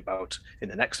to worry about in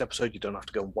the next episode. You don't have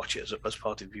to go and watch it as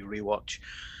part of your rewatch.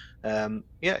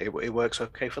 It works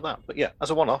okay for that. But yeah,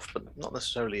 as a one-off, but not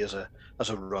necessarily as a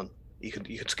run. You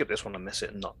can skip this one and miss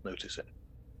it and not notice it.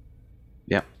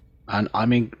 Yeah. And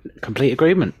I'm in complete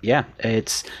agreement. Yeah,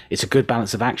 it's a good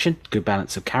balance of action, good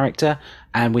balance of character,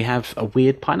 and we have a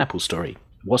weird pineapple story.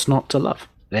 What's not to love?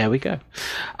 There we go.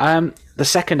 The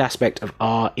second aspect of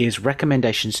R is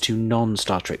recommendations to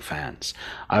non-Star Trek fans.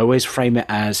 I always frame it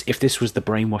as if this was the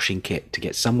brainwashing kit to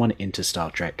get someone into Star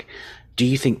Trek. Do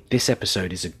you think this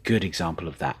episode is a good example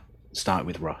of that? Start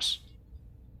with Ross.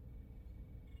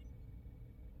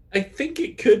 I think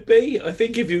it could be. I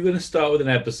think if you're going to start with an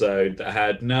episode that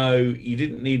had you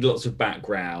didn't need lots of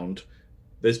background.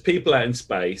 There's people out in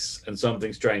space and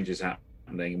something strange is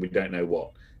happening and we don't know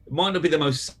what. It might not be the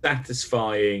most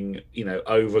satisfying,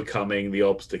 overcoming the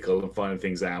obstacle and finding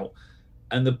things out.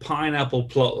 And the pineapple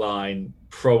plot line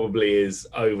probably is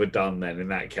overdone then in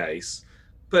that case.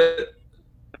 But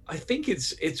I think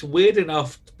it's weird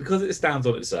enough because it stands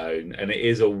on its own and it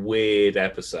is a weird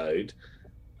episode.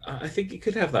 I think it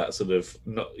could have that sort of,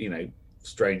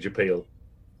 strange appeal.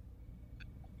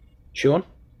 Sean?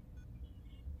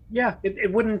 Yeah,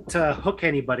 it wouldn't hook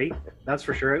anybody, that's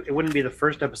for sure. It wouldn't be the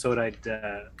first episode I'd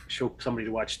show somebody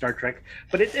to watch Star Trek,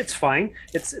 but it's fine.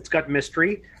 It's got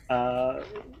mystery.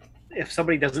 If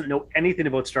somebody doesn't know anything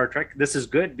about Star Trek, this is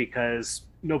good because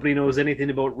nobody knows anything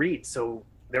about Reed, so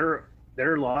they're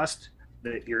lost.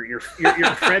 Your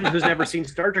friend who's never seen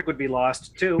Star Trek would be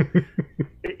lost too.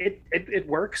 It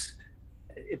works.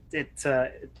 It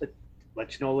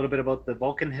lets you know a little bit about the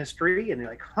Vulcan history, and you're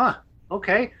like, huh,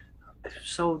 okay.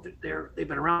 So they've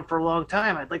been around for a long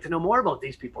time. I'd like to know more about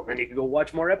these people. Then you can go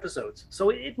watch more episodes. So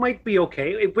it might be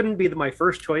okay. It wouldn't be my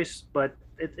first choice, but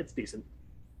it's decent.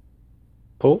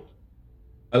 Paul?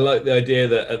 I like the idea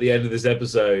that at the end of this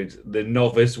episode, the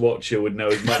novice watcher would know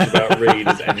as much about Reed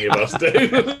as any of us do.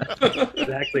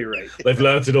 Exactly right. They've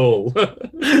learnt it all.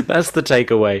 That's the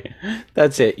takeaway.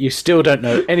 That's it. You still don't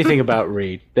know anything about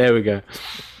Reed. There we go.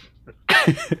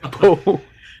 Paul?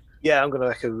 Yeah, I'm going to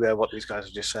echo what these guys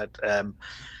have just said.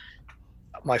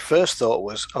 My first thought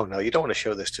was, oh no, you don't want to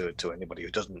show this to anybody who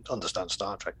doesn't understand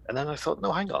Star Trek. And then I thought,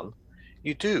 no, hang on.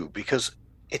 You do, because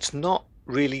it's not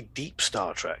really deep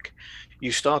Star Trek.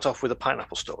 You start off with a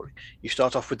pineapple story. You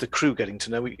start off with the crew getting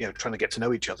to know, trying to get to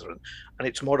know each other, and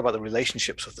it's more about the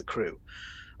relationships of the crew.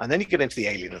 And then you get into the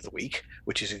Alien of the Week,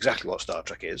 which is exactly what Star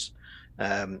Trek is.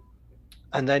 And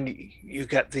then you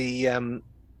get the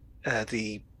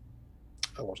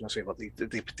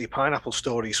pineapple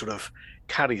story sort of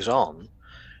carries on.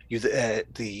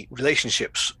 The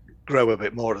relationships grow a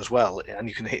bit more as well, and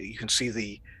you can see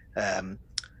the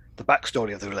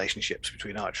backstory of the relationships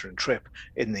between Archer and Trip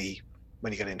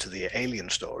when you get into the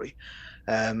Alien story.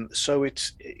 So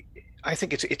I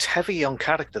think it's heavy on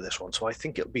character, this one. So I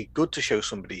think it'll be good to show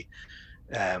somebody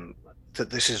that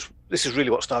this is really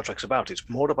what Star Trek's about. It's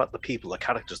more about the people, the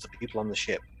characters, the people on the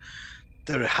ship.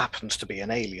 There happens to be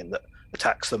an alien that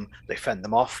attacks them. They fend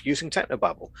them off using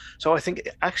technobabble. So I think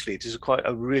actually it is quite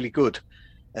a really good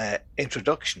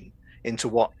introduction into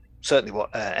what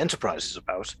Enterprise is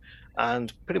about,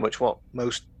 and pretty much what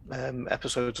most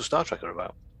episodes of Star Trek are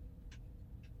about.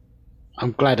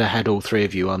 I'm glad I had all three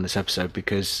of you on this episode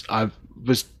because I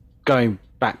was going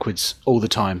backwards all the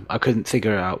time. I couldn't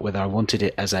figure out whether I wanted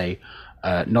it as a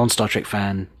non-Star Trek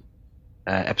fan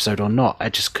episode or not. I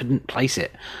just couldn't place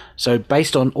it. So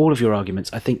based on all of your arguments,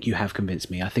 I think you have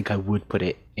convinced me. I think I would put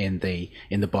it in the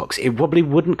box. It probably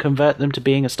wouldn't convert them to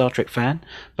being a Star Trek fan,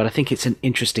 but I think it's an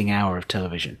interesting hour of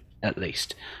television, at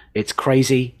least. It's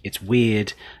crazy, it's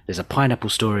weird, there's a pineapple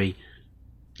story.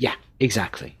 Yeah,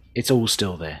 exactly. It's all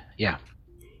still there. Yeah.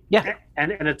 Yeah.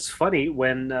 And it's funny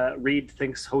when Reed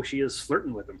thinks Hoshi is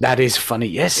flirting with him. That is funny.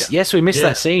 Yes, yes, we missed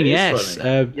that scene. Yes.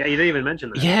 Yeah, you didn't even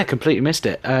mention that. Yeah, completely missed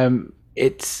it.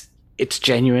 It's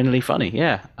genuinely funny.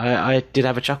 Yeah, I did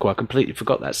have a chuckle. I completely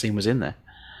forgot that scene was in there.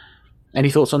 Any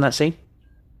thoughts on that scene?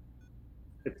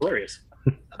 It's hilarious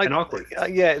and awkward.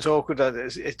 Yeah, it's awkward.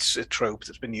 It's a trope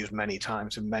that's been used many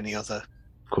times in many other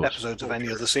episodes of any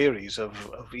other series of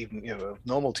even of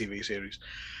normal TV series.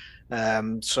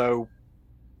 So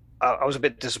I was a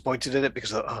bit disappointed in it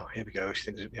because here we go.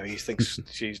 He thinks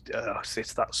she's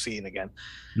it's that scene again.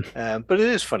 But it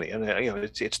is funny, and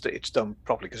it's done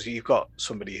properly because you've got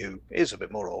somebody who is a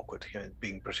bit more awkward,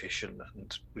 being British and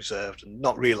reserved and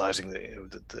not realizing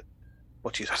that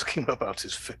what she's asking about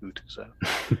is food. So,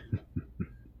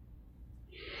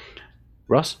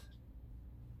 Ross.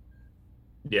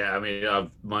 Yeah, I mean,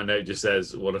 my note just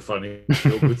says, "What a funny,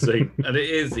 awkward scene," and it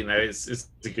is. It's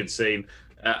a good scene.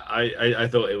 I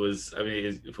thought it was. I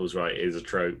mean, it was right. It is a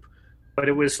trope, but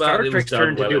it was Star Trek's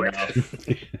turn to do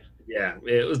it. Yeah,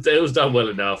 it was done well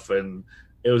enough, and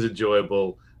it was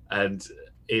enjoyable. And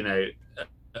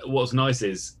what's nice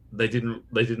is they didn't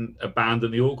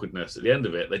abandon the awkwardness at the end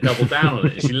of it. They doubled down on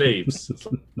it, and she leaves. It's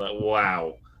like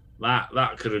wow,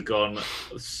 that could have gone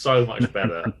so much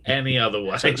better any other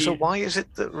way. So why is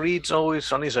it that Reed's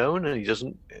always on his own and he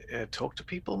doesn't talk to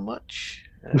people much?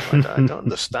 I don't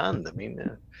understand. I mean,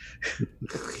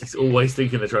 he's always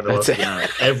thinking they're trying to work it out.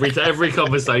 Every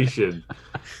conversation.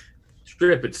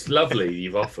 Strip, it's lovely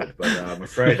you've offered, but I'm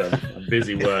afraid I'm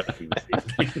busy working.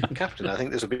 Captain, I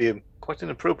think this would be quite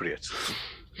inappropriate.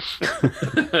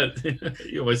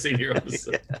 You're my senior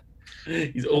officer. Yeah.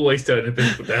 He's always turning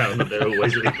people down, and they're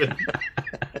always leaving.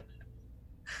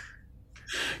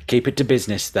 Keep it to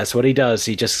business. That's what he does.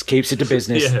 He just keeps it to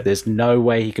business. Yeah. There's no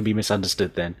way he can be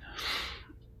misunderstood then.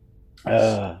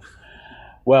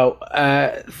 Well,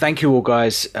 thank you all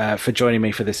guys for joining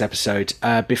me for this episode.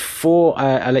 Before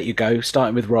I let you go,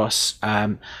 starting with Ross,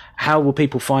 how will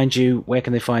people find you? Where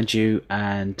can they find you?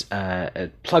 And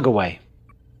plug away.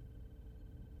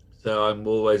 So I'm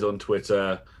always on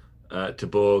Twitter,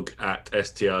 Taborg at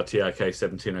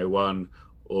STRTIK1701,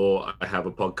 or I have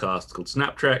a podcast called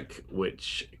Snap Trek,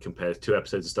 which compares 2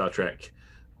 episodes of Star Trek,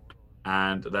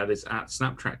 and that is at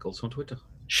Snap Trek, also on Twitter.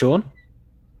 Sean?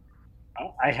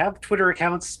 I have Twitter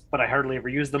accounts, but I hardly ever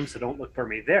use them, so don't look for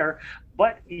me there.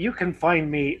 But you can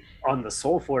find me on the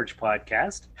Soul Forge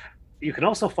podcast. You can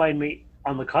also find me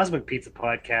on the Cosmic Pizza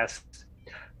podcast.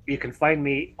 You can find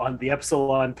me on the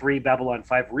Epsilon 3 Babylon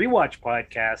 5 Rewatch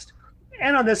podcast,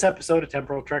 and on this episode of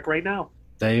Temporal Trek right now.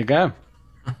 There you go.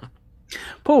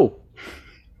 Paul?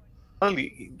 Well,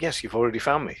 yes, you've already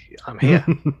found me. I'm here,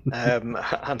 and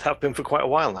have been for quite a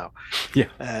while now. Yeah,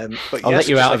 but I'll let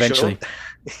you out eventually.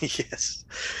 Yes,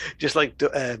 just like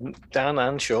Dan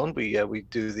and Sean, we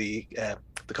do the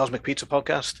Cosmic Pizza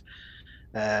podcast,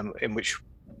 in which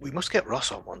we must get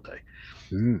Ross on one day.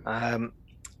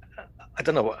 I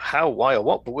don't know how, why, or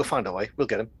what, but we'll find a way. We'll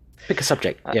get him. Pick a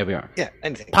subject. Yeah, we are. Yeah,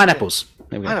 anything. Pineapples.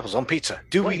 Pineapples on pizza.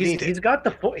 Do we need it? He's got the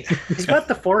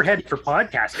forehead for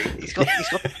podcasting.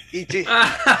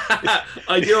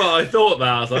 I do. I thought that.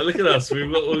 I was like, look at us.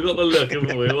 We've got the look,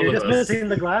 haven't we? All You're of just us. missing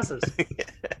the glasses.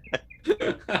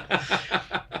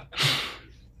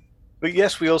 But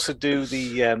yes, we also do we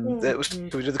do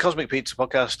the Cosmic Pizza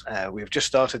podcast. We've just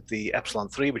started the Epsilon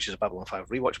 3, which is a Babylon 5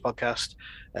 rewatch podcast,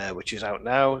 which is out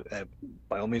now.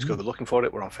 By all means, go looking for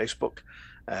it. We're on Facebook.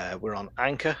 We're on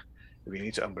Anchor. If you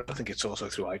need to, I think it's also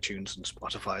through iTunes and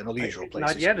Spotify and all the usual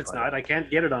places. Not yet, it's not. I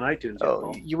can't get it on iTunes.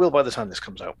 Oh, you will by the time this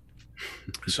comes out.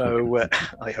 So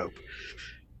I hope.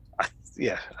 I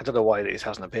don't know why it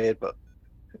hasn't appeared, but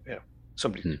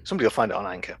somebody will find it on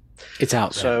Anchor. It's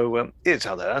out there. So it's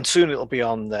out there, and soon it'll be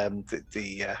on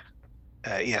the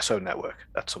ESO network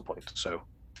at some point. So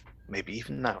maybe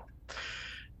even now.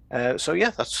 So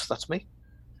yeah, that's me.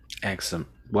 Excellent.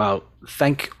 Well,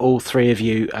 thank all three of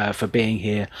you for being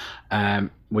here.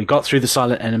 we got through the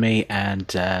silent enemy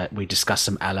and we discussed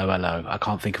some LOLO. I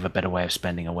can't think of a better way of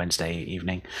spending a Wednesday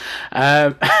evening.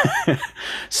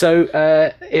 So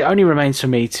it only remains for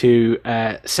me to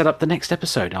set up the next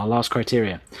episode, our last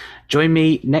criteria. Join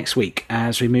me next week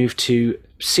as we move to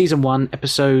Season 1,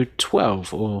 Episode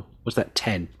 12, or was that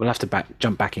 10? We'll have to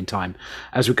jump back in time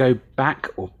as we go back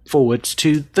or forwards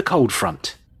to the Cold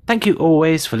Front. Thank you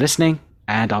always for listening,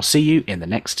 and I'll see you in the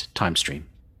next time stream.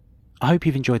 I hope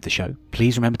you've enjoyed the show.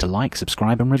 Please remember to like,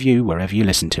 subscribe and review wherever you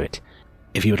listen to it.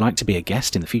 If you would like to be a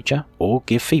guest in the future or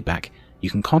give feedback, you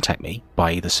can contact me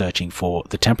by either searching for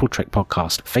the Temporal Trek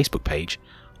Podcast Facebook page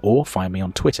or find me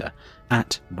on Twitter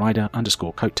at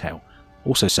Rider_Coattail.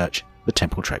 Also search the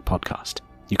Temporal Trek Podcast.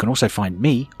 You can also find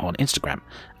me on Instagram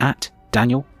at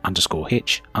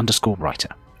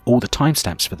Daniel_Hitch_writer. All the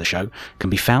timestamps for the show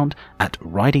can be found at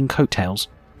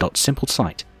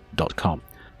ridingcoattails.simplesite.com.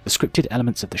 The scripted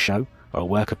elements of the show are a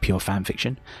work of pure fan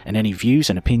fiction, and any views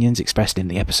and opinions expressed in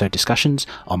the episode discussions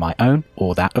are my own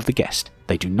or that of the guest.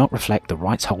 They do not reflect the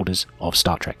rights holders of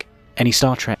Star Trek. Any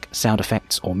Star Trek sound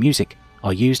effects or music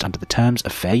are used under the terms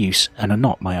of fair use and are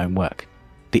not my own work.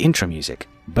 The intro music,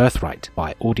 Birthright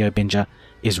by Audio Binger,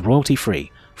 is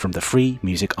royalty-free from the Free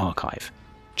Music Archive.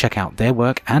 Check out their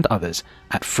work and others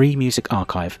at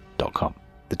freemusicarchive.com.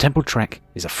 The Temporal Trek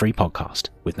is a free podcast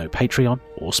with no Patreon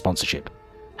or sponsorship.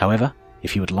 However,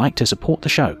 if you would like to support the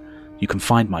show, you can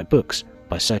find my books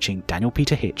by searching Daniel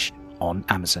Peter Hitch on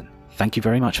Amazon. Thank you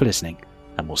very much for listening,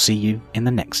 and we'll see you in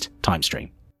the next time stream.